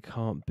then they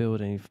can't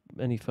build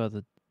any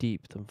further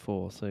deep than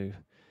 4. So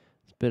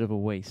it's a bit of a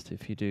waste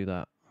if you do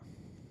that.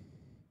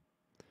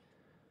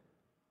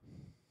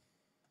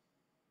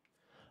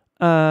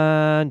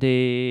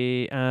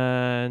 Andy,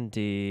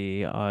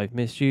 I've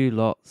missed you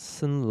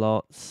lots and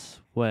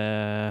lots.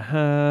 Where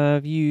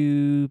have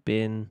you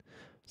been?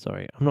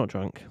 Sorry, I'm not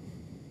drunk.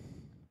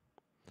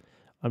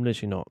 I'm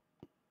literally not.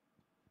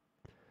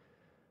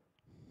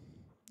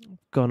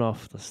 Gone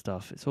off the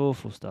stuff. It's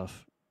awful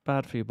stuff.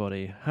 Bad for your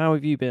body. How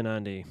have you been,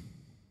 Andy?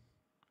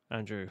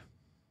 Andrew?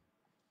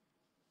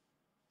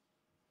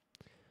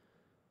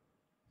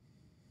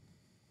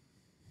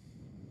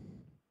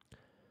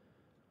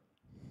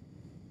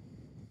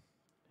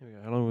 Here we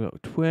go. How long have we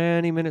got?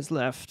 20 minutes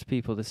left,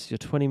 people. This is your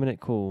 20-minute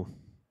call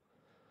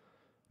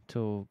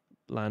till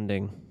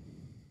landing.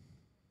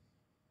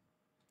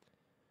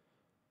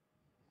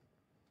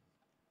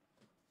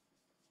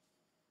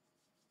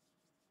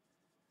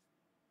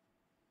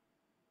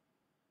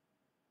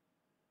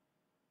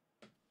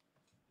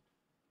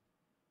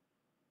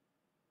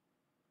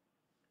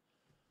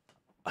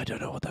 I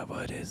don't know what that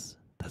word is.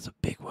 That's a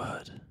big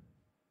word.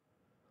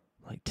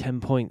 Like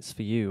 10 points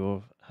for you,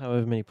 or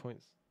however many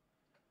points.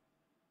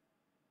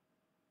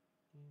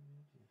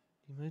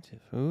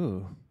 Emotive.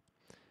 Ooh.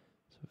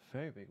 It's a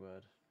very big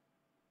word.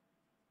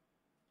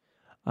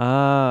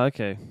 Ah,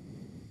 okay.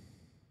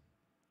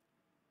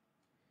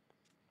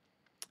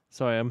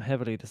 Sorry, I'm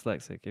heavily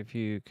dyslexic, if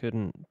you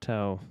couldn't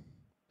tell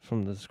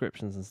from the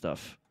descriptions and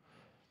stuff.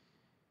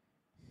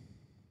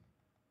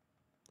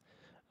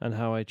 And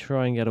how I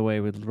try and get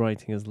away with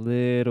writing as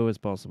little as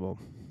possible.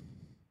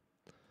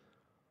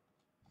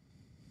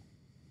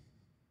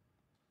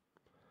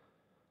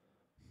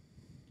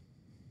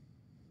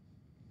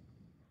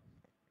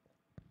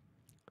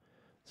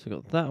 So we've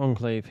got that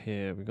enclave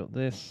here, we've got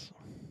this.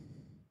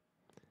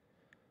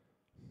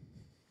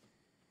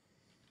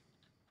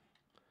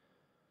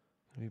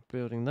 We're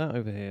building that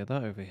over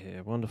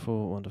here,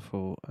 wonderful,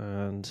 wonderful,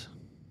 and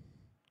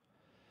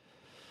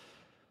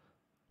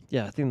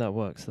yeah, I think that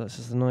works. That's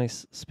just a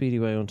nice speedy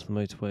way onto the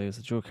motorway as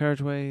a dual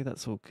carriageway.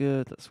 That's all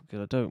good, that's all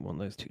good. I don't want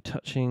those two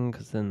touching,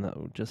 because then that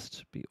would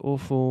just be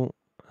awful.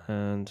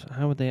 And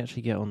how would they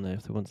actually get on there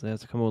if they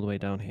have to come all the way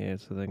down here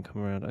to then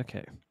come around?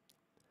 Okay.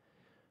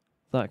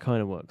 That kind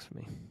of works for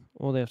me.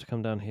 Or they have to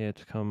come down here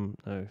to come...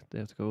 No, they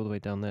have to go all the way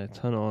down there,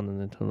 turn on, and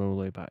then turn all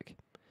the way back.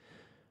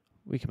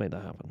 We can make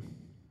that happen.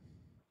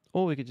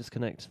 Or we could just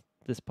connect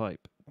this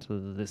pipe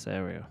to this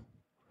area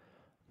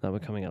that we're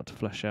coming out to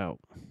flesh out.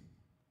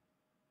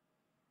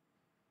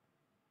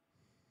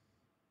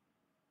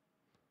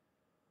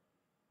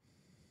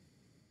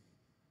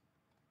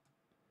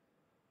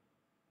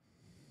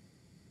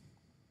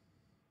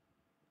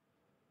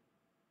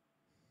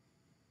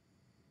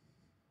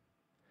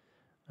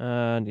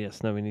 And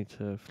yes, now we need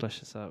to flesh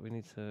this out. We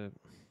need to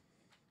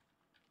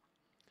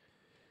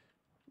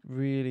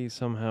really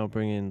somehow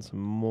bring in some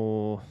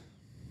more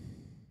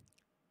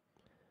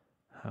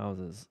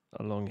houses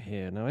along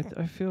here. Now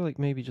I feel like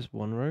maybe just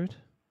one road.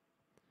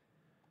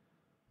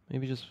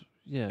 Maybe just,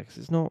 yeah, because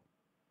it's not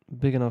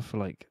big enough for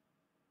like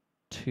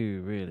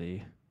two,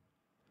 really.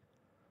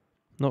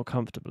 Not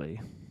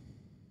comfortably.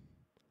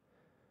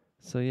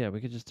 So yeah,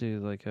 we could just do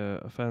like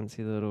a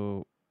fancy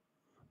little...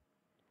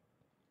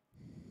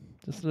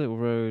 Just a little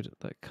road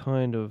that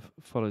kind of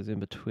follows in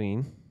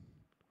between.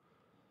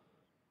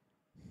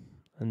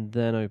 And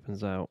then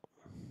opens out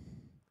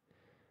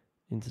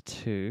into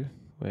two,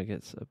 where it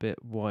gets a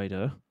bit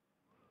wider.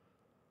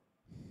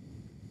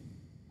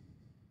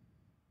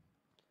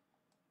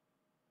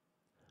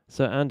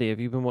 So Andy, have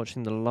you been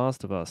watching The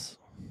Last of Us?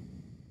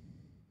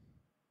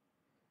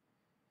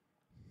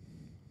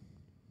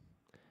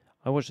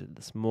 I watched it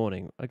this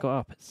morning. I got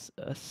up at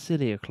a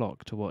silly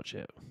o'clock to watch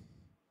it.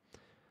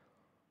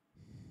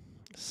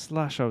 /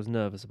 I was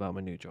nervous about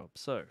my new job.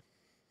 So,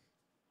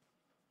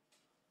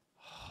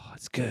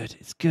 it's good.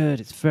 It's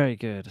good. It's very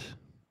good.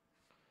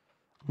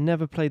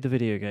 Never played the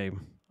video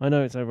game. I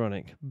know it's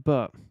ironic,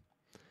 but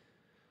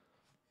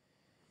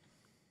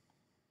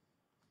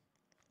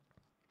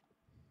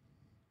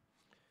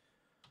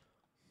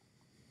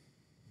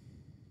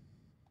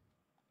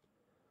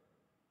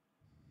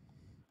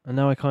and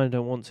now I kind of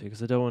don't want to,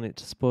 because I don't want it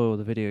to spoil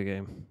the video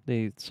game.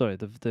 The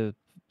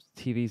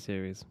TV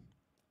series.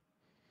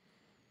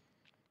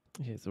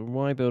 Okay, so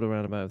why build a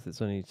roundabout if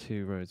it's only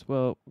two roads?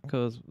 Well,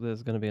 because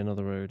there's going to be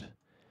another road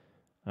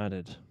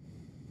added.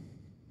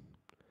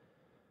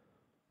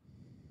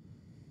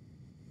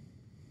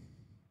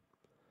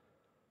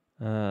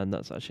 And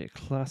that's actually a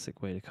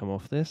classic way to come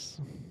off this.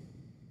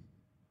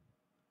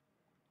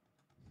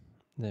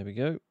 There we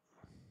go.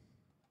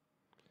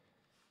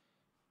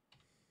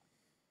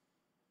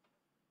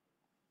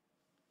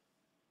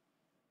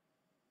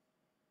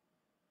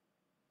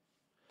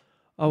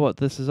 Oh, what?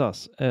 This is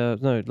us.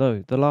 No,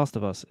 The Last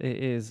of Us. It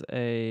is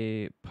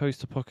a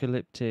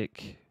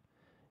post-apocalyptic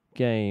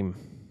game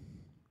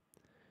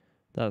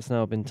that's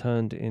now been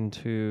turned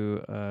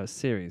into a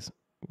series,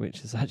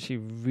 which is actually a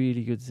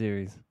really good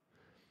series.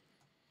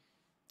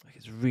 Like,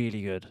 it's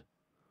really good.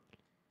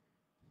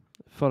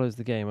 It follows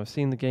the game. I've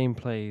seen the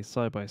gameplay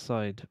side by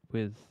side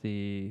with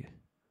the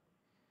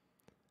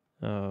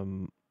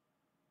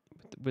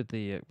with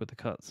the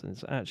cuts, and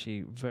it's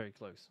actually very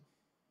close.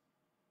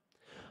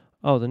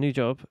 Oh, the new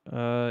job.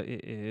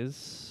 It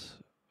is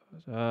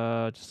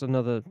just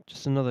another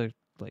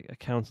like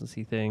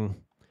accountancy thing.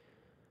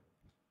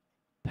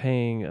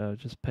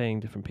 Just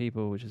paying different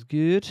people, which is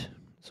good.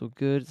 It's all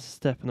good. It's a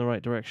step in the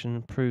right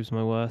direction. Proves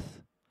my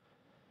worth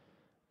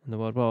in the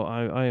world. Well,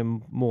 I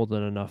am more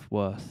than enough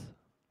worth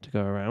to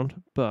go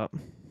around, but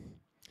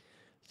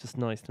it's just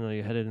nice to know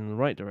you're headed in the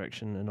right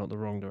direction and not the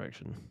wrong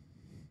direction.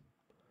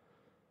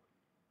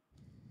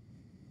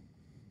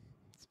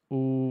 It's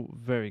all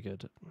very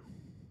good.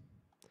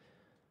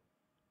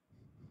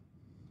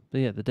 But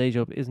yeah, the day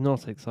job is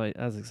not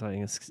as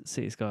exciting as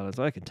City Skylines.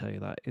 I can tell you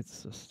that.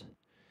 It's just...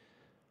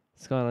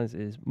 Skylines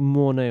is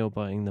more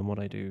nail-biting than what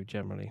I do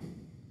generally.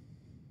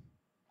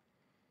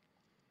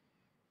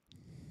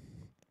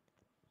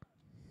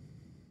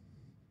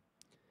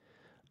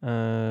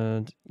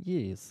 And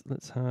yes,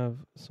 let's have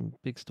some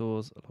big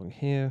stores along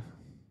here.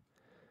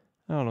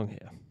 Along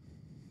here.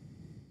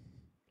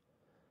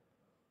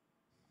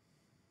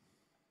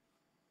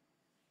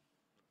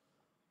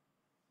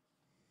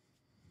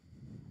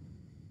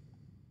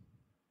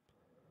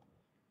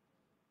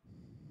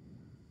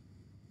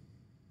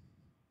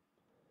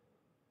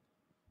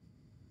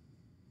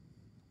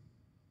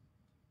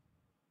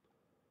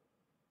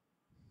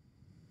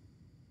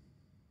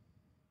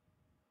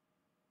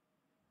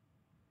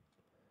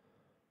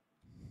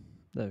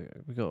 There we go.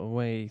 We got a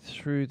way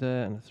through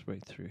there and a way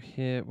through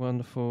here.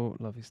 Wonderful,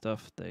 lovely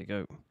stuff. There you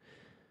go.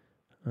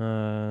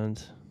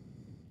 And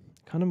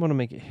kind of want to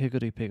make it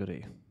higgledy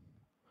piggledy.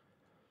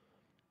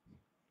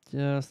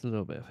 Just a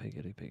little bit of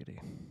higgledy piggledy.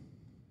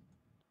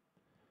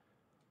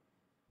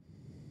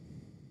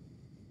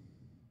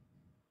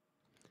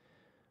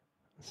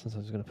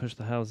 Sometimes we're going to push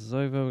the houses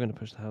over. We're going to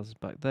push the houses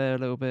back there a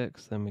little bit,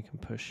 because then we can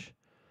push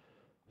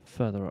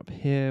further up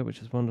here, which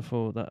is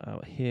wonderful. That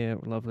out here,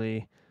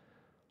 lovely.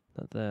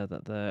 That there,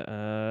 that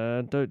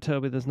there. Don't tell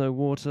me there's no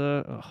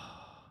water. Oh.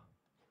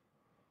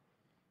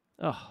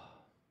 Oh.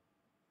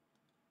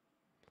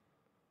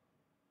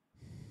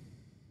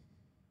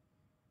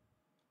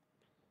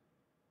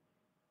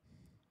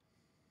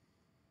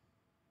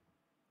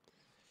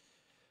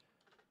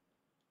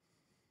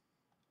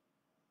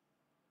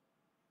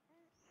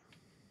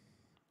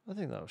 I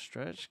think that'll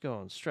stretch. Go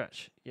on,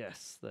 stretch.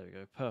 Yes, there we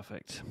go.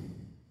 Perfect.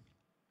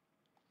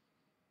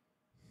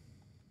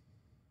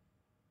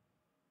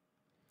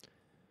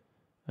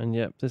 And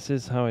yep, this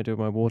is how I do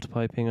my water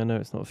piping. I know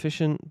it's not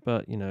efficient,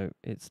 but you know,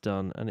 it's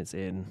done and it's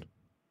in.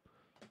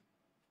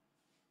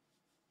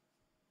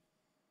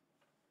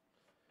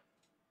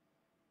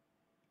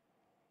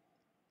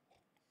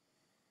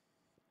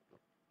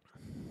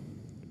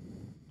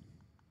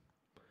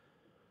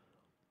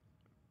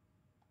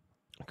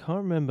 I can't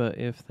remember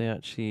if they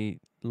actually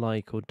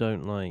like or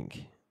don't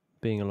like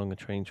being along a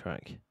train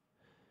track.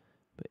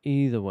 But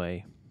either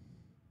way,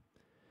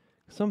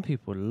 some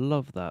people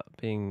love that,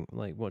 being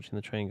like watching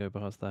the train go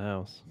past the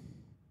house.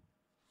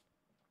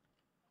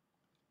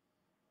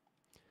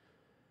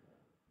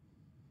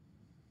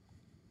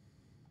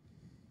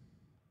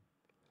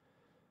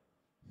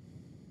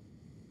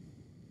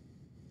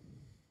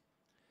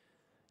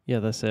 Yeah,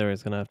 this area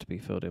is going to have to be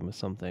filled in with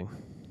something.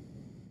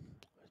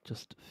 I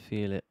just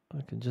feel it.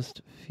 I can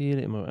just feel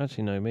it more.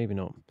 Actually, no, maybe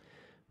not.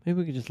 Maybe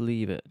we could just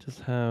leave it. Just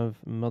have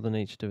Mother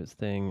Nature do its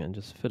thing and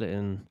just fill it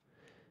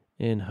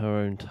in her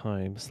own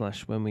time,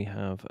 / when we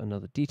have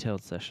another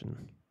detailed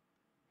session.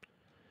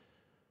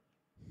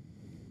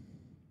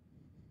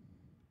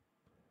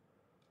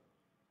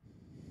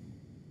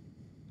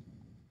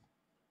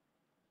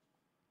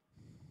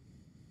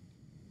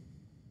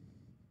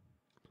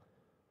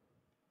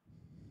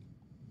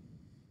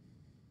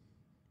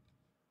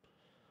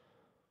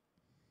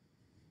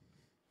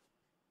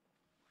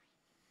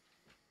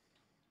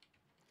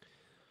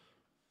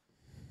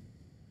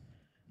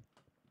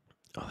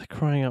 Oh, they're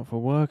crying out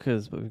for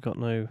workers, but we've got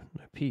no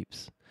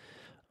peeps.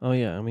 Oh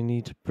yeah, and we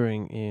need to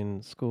bring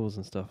in schools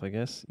and stuff, I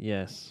guess.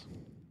 Yes.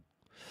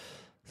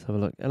 Let's have a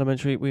look.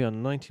 Elementary, we are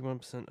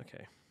 91%.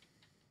 Okay.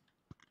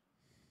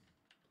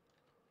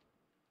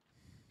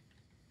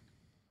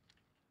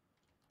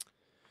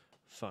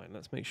 Fine,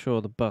 let's make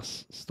sure the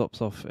bus stops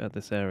off at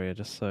this area,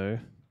 just so.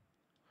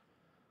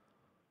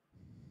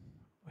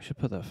 We should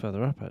put that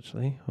further up,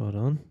 actually. Hold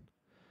on.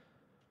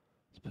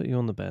 Let's put you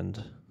on the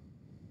bend.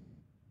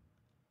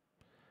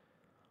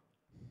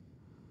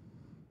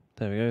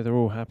 There we go, they're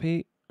all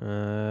happy.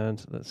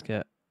 And let's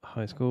get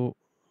high school.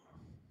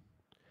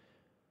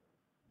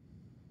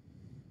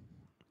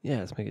 Yeah,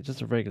 let's make it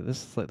just a regular.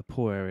 This is like the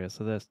poor area,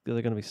 so they're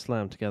going to be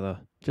slammed together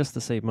just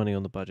to save money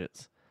on the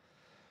budgets.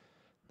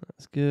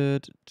 That's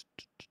good.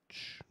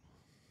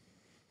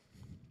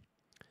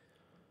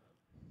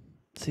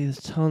 See,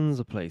 there's tons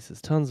of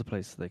places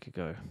they could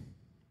go.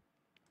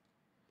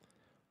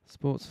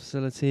 Sports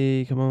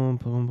facility, come on.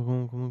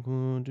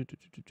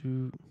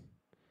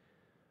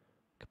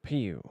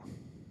 Capew.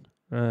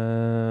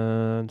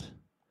 And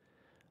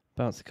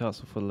bouncy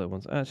castle for the little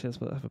ones. Actually,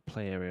 let's have a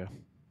play area.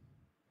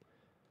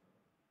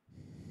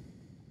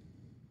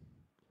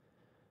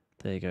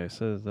 There you go.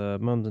 So the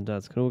mums and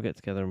dads can all get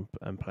together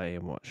and play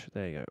and watch.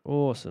 There you go.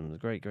 Awesome.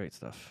 Great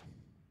stuff.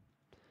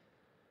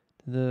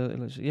 The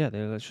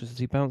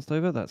electricity bounced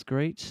over. That's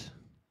great.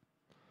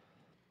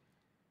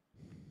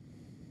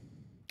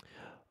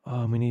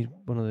 Oh, we need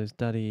one of those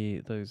that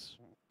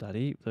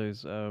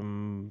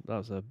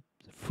was a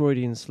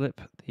Freudian slip,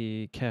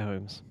 the care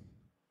homes.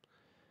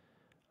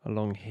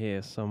 Along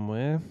here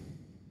somewhere.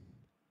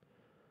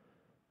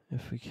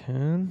 If we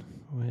can.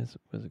 Where's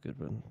a good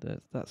one?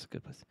 That's a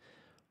good place.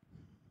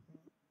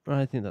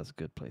 I think that's a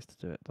good place to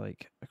do it.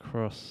 Like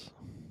across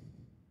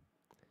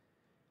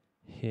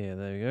here,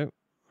 there we go.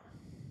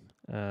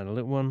 And a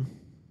little one.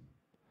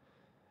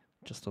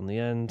 Just on the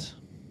end.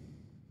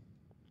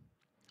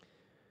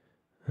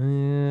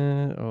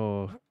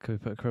 Or could we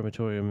put a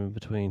crematorium in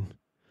between?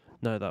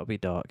 No, that would be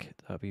dark.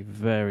 That would be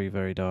very,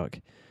 very dark.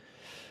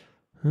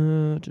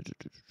 We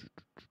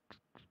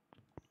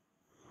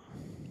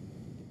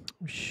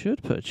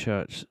should put a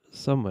church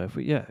somewhere. If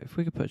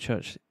we could put a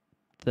church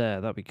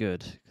there, that'd be good,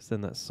 because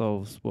then that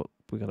solves what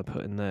we're going to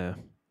put in there.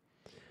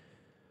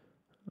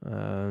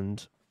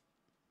 And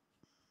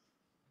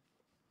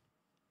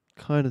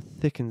kind of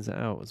thickens it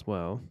out as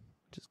well,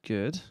 which is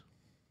good.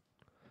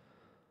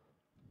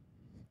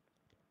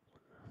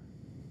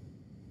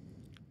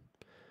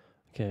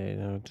 Okay,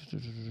 now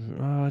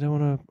I don't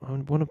want to. I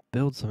want to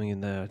build something in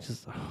there.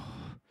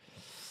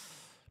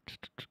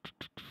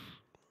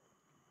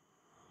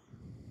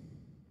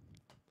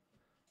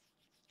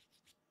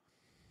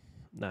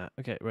 Nah,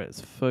 okay, right,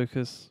 let's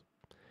focus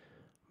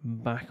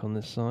back on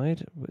this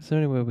side. Is there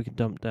anywhere we can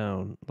dump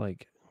down,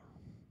 like,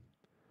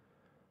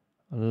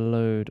 a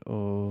load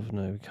of...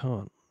 No, we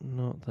can't.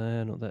 Not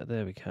there, not there.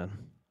 There we can.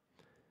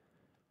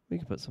 We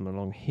can put some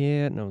along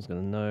here. No one's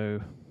going to know.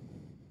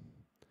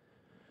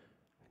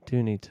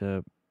 Do need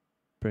to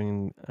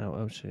bring out...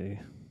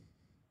 Actually,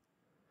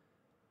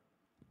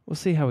 we'll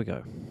see how we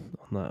go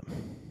on that.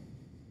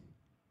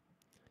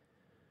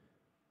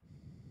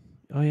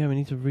 Oh yeah, we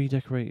need to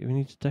redecorate. We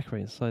need to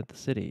decorate inside the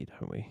city,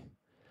 don't we?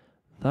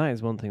 That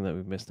is one thing that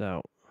we've missed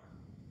out.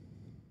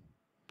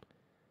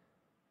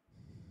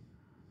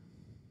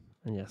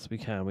 And yes, we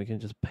can. We can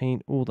just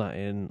paint all that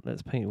in.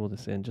 Let's paint all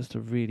this in just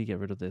to really get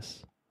rid of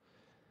this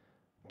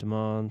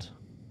demand.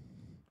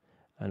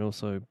 And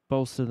also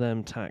bolster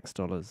them tax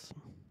dollars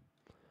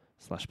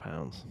 /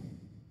 pounds.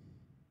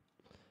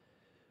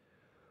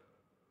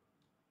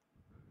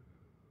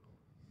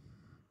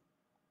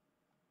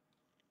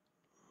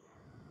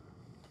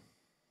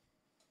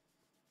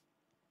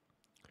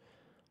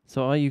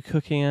 So are you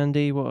cooking,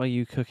 Andy? What are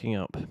you cooking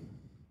up?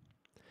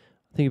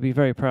 I think you'd be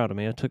very proud of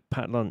me. I took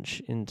Pat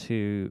Lunch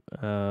into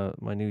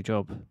my new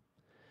job.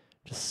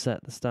 Just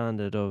set the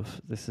standard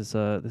of this is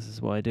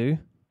what I do.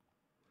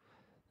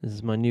 This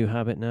is my new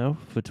habit now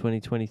for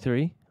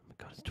 2023. Oh my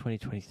God, it's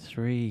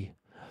 2023.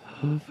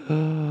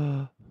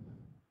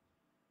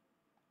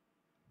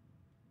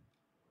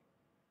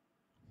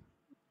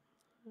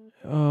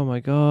 Oh my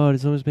God,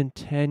 it's almost been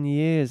 10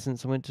 years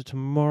since I went to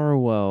Tomorrow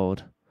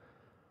World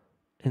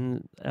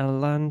in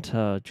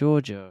Atlanta,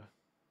 Georgia.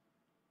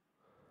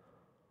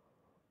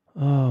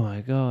 Oh my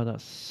God,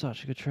 that's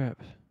such a good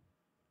trip.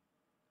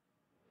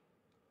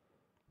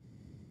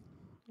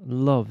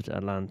 Loved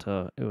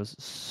Atlanta. It was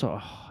it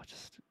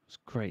was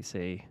great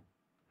city.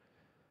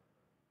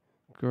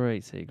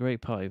 Great city, great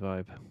party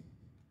vibe.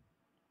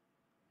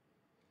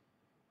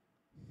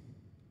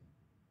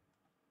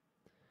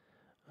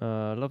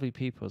 Lovely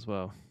people as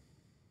well,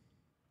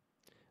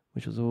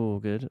 which was all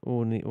good,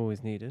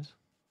 always needed.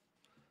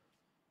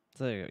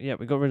 So there you go. Yeah,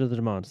 we got rid of the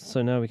demand.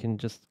 So now we can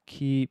just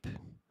keep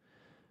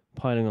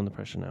piling on the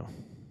pressure now.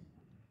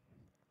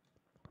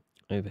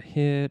 Over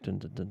here, dun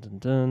dun dun dun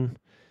dun.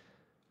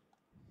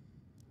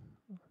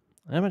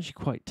 I'm actually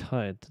quite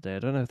tired today. I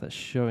don't know if that's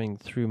showing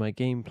through my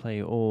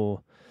gameplay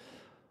or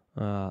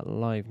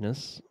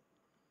liveness.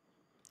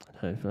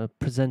 I don't know,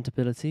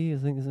 presentability, I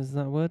think is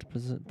that word?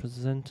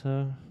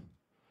 Presenter.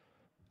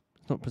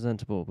 It's not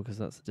presentable because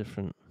that's a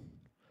different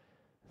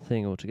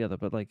thing altogether,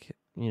 but like,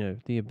 you know,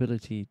 the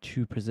ability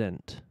to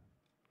present.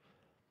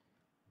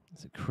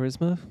 Is it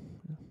charisma?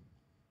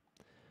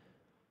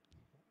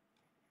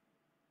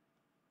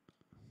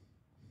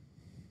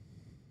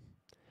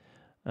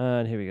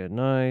 And here we go.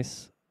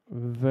 Nice.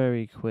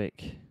 Very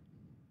quick.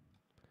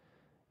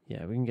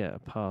 Yeah, we can get a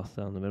path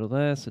down the middle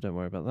there, so don't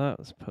worry about that.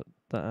 Let's put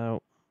that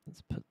out.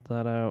 Let's put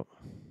that out.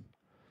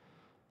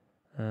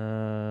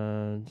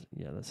 And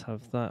yeah, let's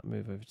have that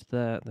move over to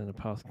there. Then the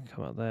path can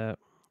come out there.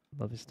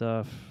 Lovely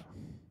stuff.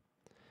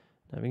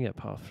 Now we can get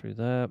a path through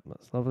there.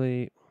 That's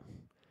lovely.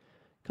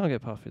 Can't get a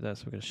path through there,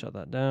 so we're going to shut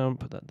that down.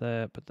 Put that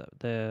there. Put that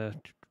there.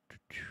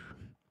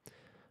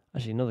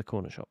 Actually, another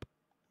corner shop.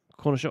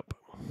 Corner shop.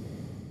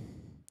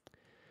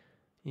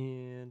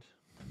 And...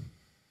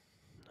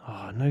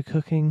 oh, no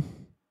cooking.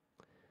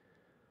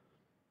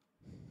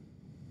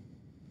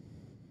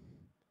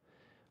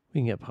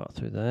 We can get a path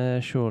through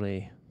there,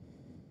 surely.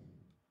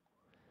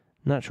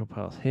 Natural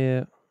path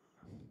here.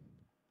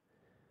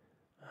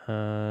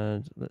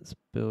 And let's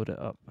build it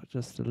up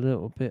just a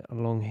little bit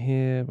along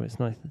here where it's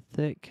nice and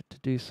thick to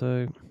do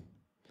so.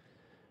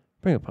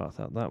 Bring a path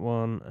out that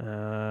one,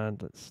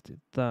 and let's do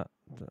that.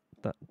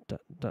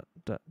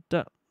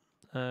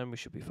 And we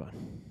should be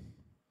fine.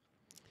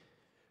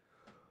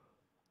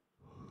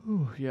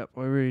 Ooh, yep,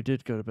 I really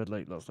did go to bed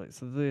late last night,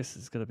 so this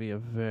is going to be a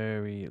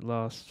very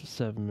last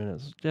 7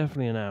 minutes,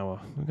 definitely an hour.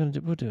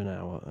 We'll do an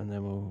hour, and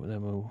then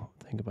we'll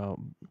think about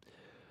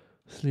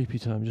sleepy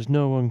time. Just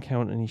no one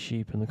count any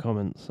sheep in the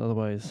comments,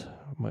 otherwise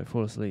I might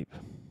fall asleep.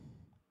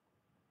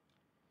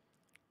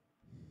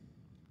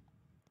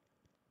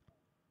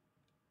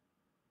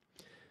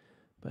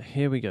 But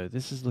here we go.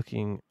 This is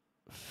looking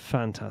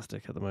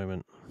fantastic at the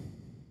moment,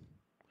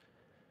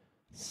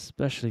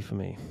 especially for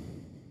me.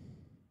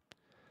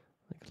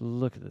 Like,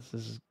 look at this.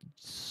 This is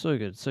so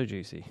good, so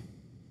juicy.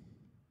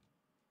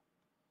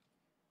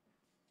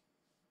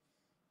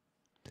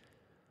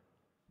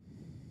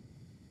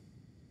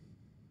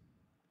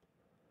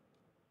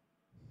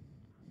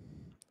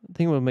 I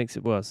think what makes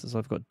it worse is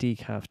I've got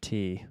decaf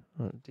tea,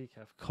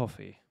 decaf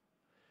coffee.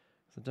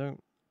 So I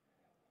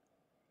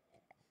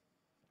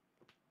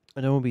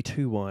don't want to be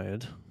too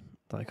wired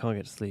that I can't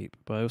get to sleep,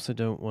 but I also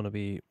don't want to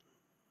be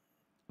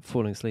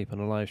falling asleep on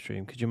a live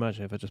stream. Could you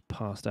imagine if I just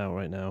passed out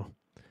right now?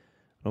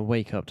 I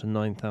wake up to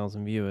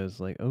 9,000 viewers,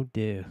 like, oh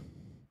dear.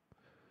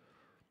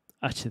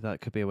 Actually,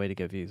 that could be a way to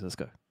get views. Let's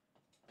go.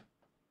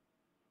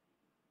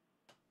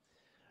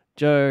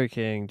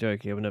 Joking. I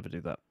would never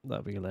do that. That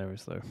would be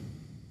hilarious, though.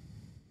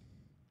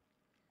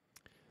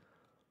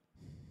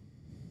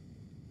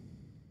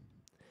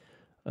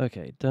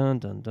 Okay, done.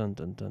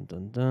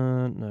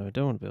 No, I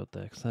don't want to build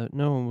there because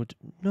no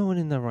one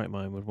in their right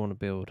mind would want to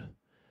build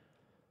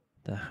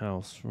their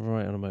house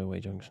right on a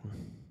motorway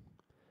junction.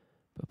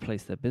 But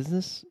place their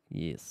business,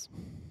 yes,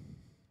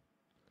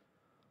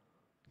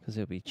 because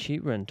it'll be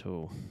cheap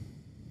rental.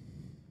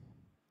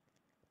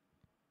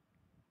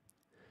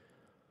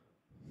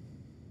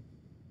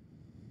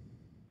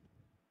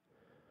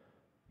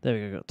 There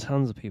we go. Got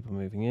tons of people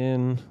moving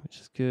in,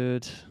 which is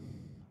good.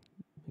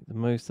 Make the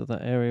most of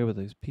that area with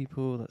those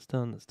people. That's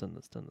done.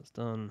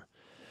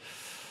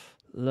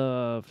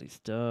 Lovely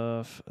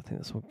stuff. I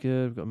think that's all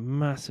good. We've got a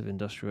massive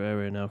industrial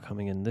area now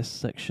coming in this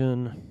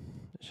section,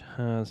 which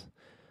has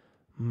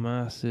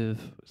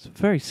massive. It's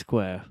very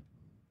square.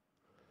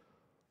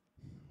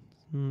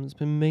 It's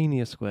been mainly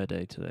a square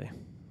day today.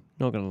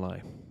 Not gonna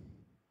lie.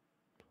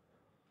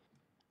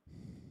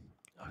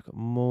 I've got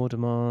more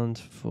demand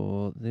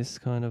for this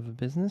kind of a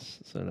business,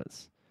 so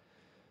let's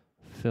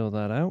fill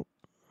that out.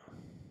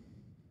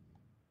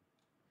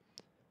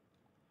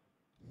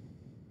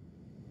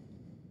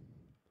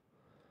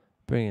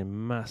 Bring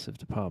in massive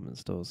department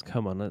stores.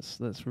 Come on, let's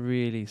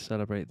really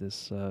celebrate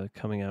this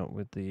coming out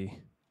with the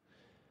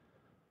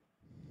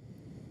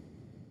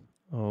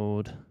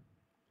old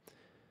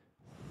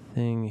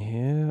thing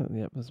here.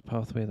 Yep, there's a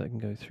pathway that can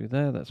go through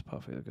there. That's a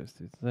pathway that goes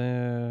through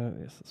there.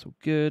 Yes, that's all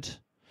good.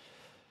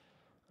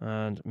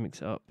 And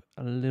mix it up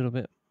a little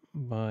bit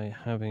by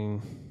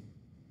having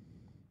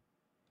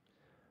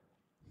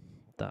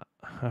that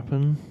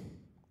happen.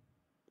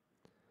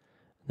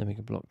 Then we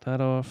can block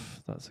that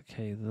off. That's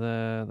okay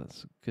there.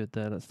 That's good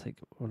there. Let's take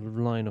a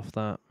line off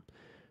that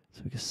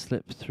so we can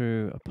slip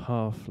through a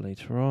path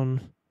later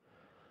on.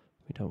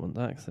 We don't want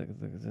that.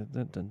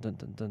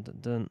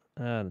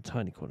 And a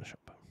tiny corner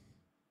shop.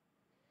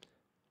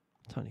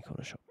 Tiny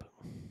corner shop.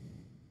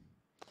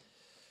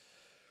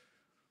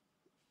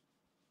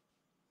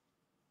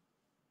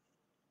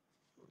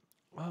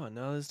 Oh,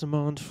 now there's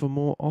demand for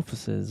more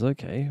offices.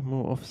 Okay,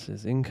 more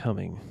offices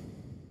incoming.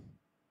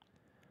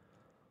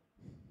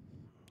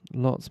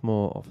 Lots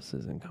more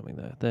offices incoming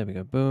there. There we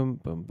go. Boom,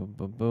 boom, boom,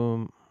 boom,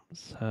 boom.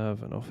 Let's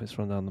have an office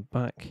run down the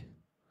back.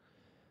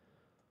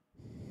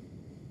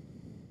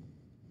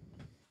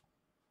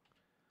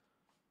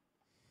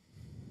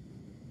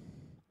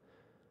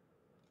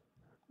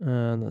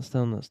 And that's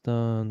done, this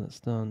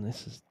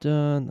is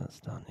done, that's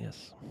done,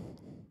 yes.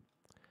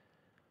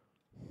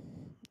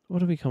 What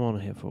did we come on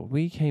here for?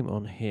 We came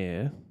on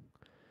here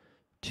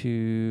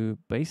to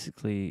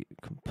basically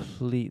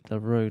complete the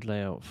road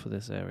layout for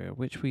this area,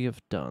 which we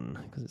have done,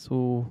 because it's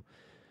all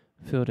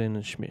filled in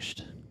and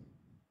schmished.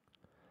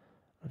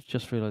 I've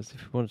just realised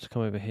if we wanted to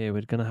come over here,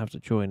 we're going to have to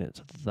join it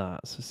to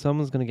that. So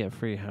someone's going to get a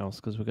free house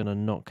because we're going to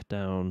knock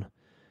down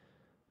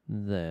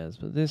theirs.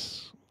 But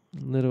this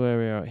little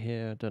area out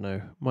here, I don't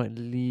know, might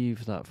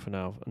leave that for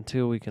now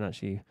until we can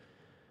actually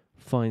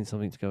find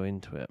something to go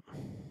into it,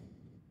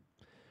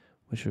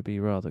 which would be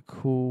rather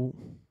cool.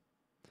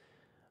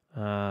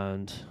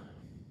 And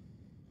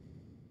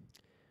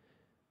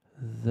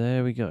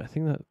there we go. I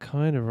think that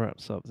kind of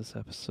wraps up this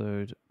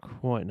episode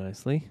quite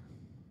nicely.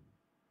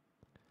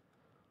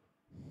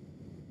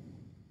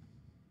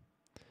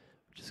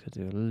 Just going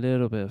to do a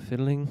little bit of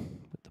fiddling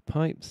with the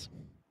pipes.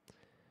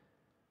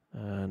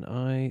 And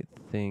I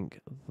think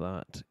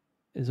that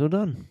is all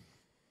done.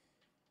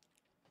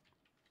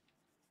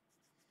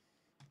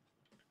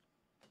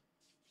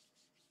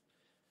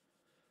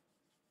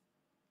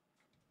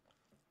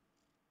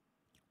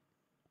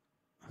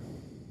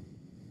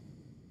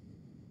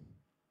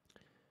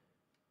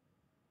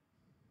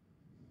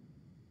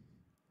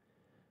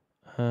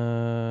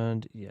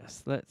 And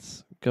yes,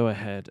 let's go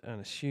ahead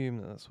and assume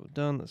that that's all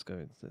done.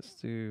 Let's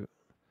do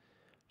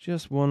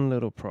just one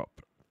little prop.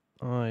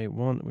 We're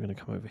going to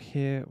come over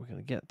here. We're going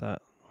to get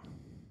that.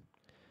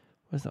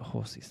 Where's that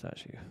horsey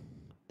statue?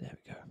 There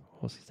we go,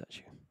 horsey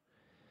statue.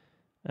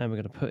 And we're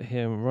going to put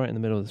him right in the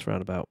middle of this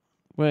roundabout,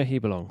 where he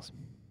belongs.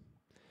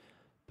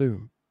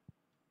 Boom.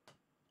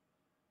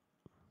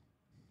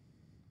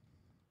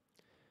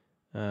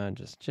 And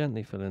just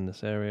gently fill in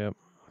this area.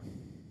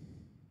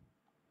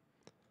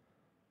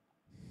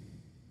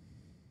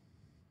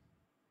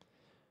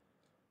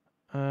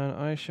 And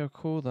I shall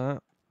call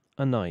that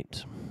a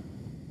night.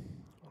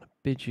 I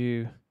bid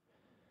you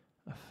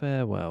a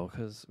farewell,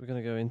 because we're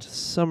going to go into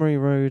Summary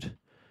Road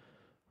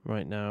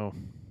right now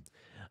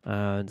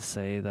and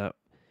say that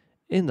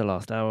in the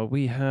last hour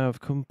we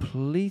have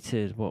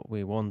completed what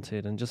we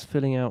wanted and just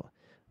filling out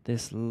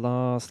this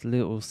last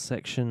little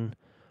section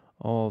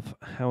of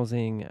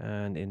housing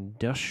and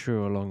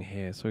industrial along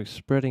here. So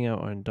spreading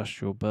out our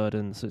industrial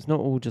burden, so it's not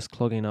all just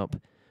clogging up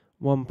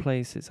one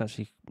place, it's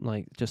actually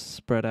like just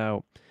spread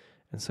out,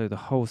 and so the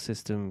whole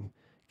system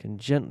can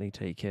gently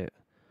take it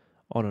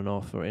on and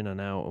off or in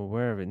and out or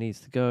wherever it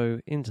needs to go,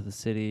 into the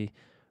city,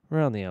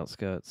 around the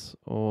outskirts,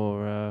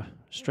 or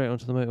straight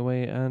onto the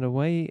motorway, and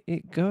away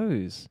it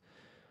goes.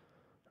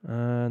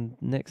 And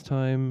next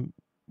time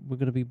we're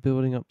going to be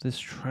building up this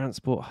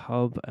transport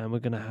hub, and we're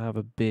going to have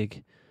a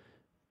big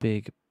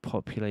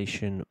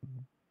population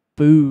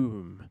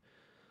boom.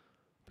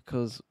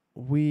 because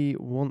we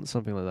want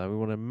something like that. We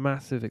want a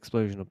massive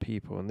explosion of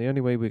people, and the only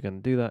way we're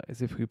going to do that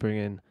is if we bring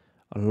in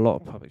a lot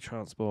of public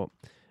transport.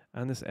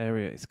 And this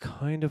area is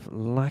kind of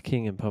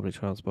lacking in public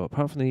transport,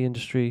 apart from the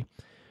industry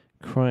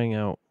crying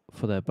out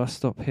for their bus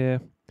stop here,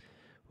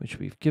 which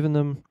we've given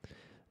them.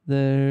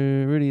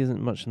 There really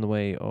isn't much in the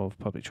way of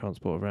public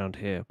transport around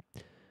here.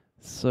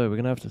 So we're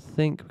going to have to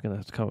think, we're going to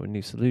have to come up with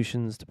new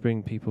solutions to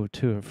bring people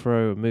to and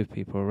fro and move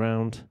people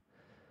around.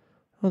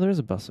 Oh, there is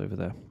a bus over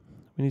there.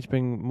 We need to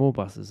bring more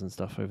buses and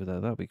stuff over there.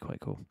 That would be quite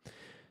cool.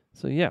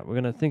 So yeah, we're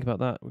going to think about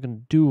that. We're going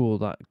to do all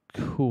that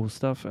cool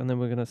stuff, and then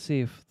we're going to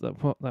see if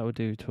what that would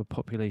do to a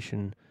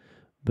population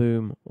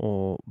boom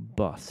or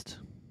bust.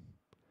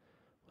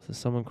 Was there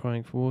someone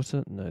crying for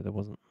water? No, there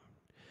wasn't.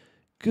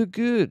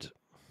 Good.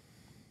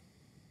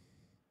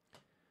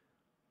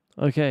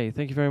 Okay,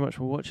 thank you very much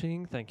for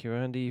watching. Thank you,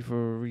 Andy,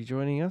 for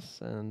rejoining us.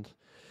 And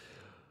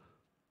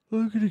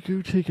I'm going to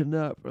go take a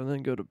nap and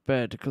then go to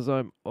bed because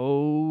I'm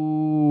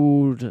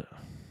old.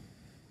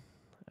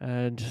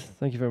 And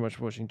thank you very much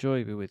for watching.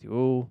 Joy be with you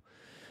all.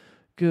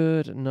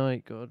 Good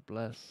night. God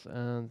bless.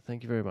 And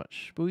thank you very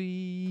much.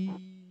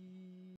 Bye.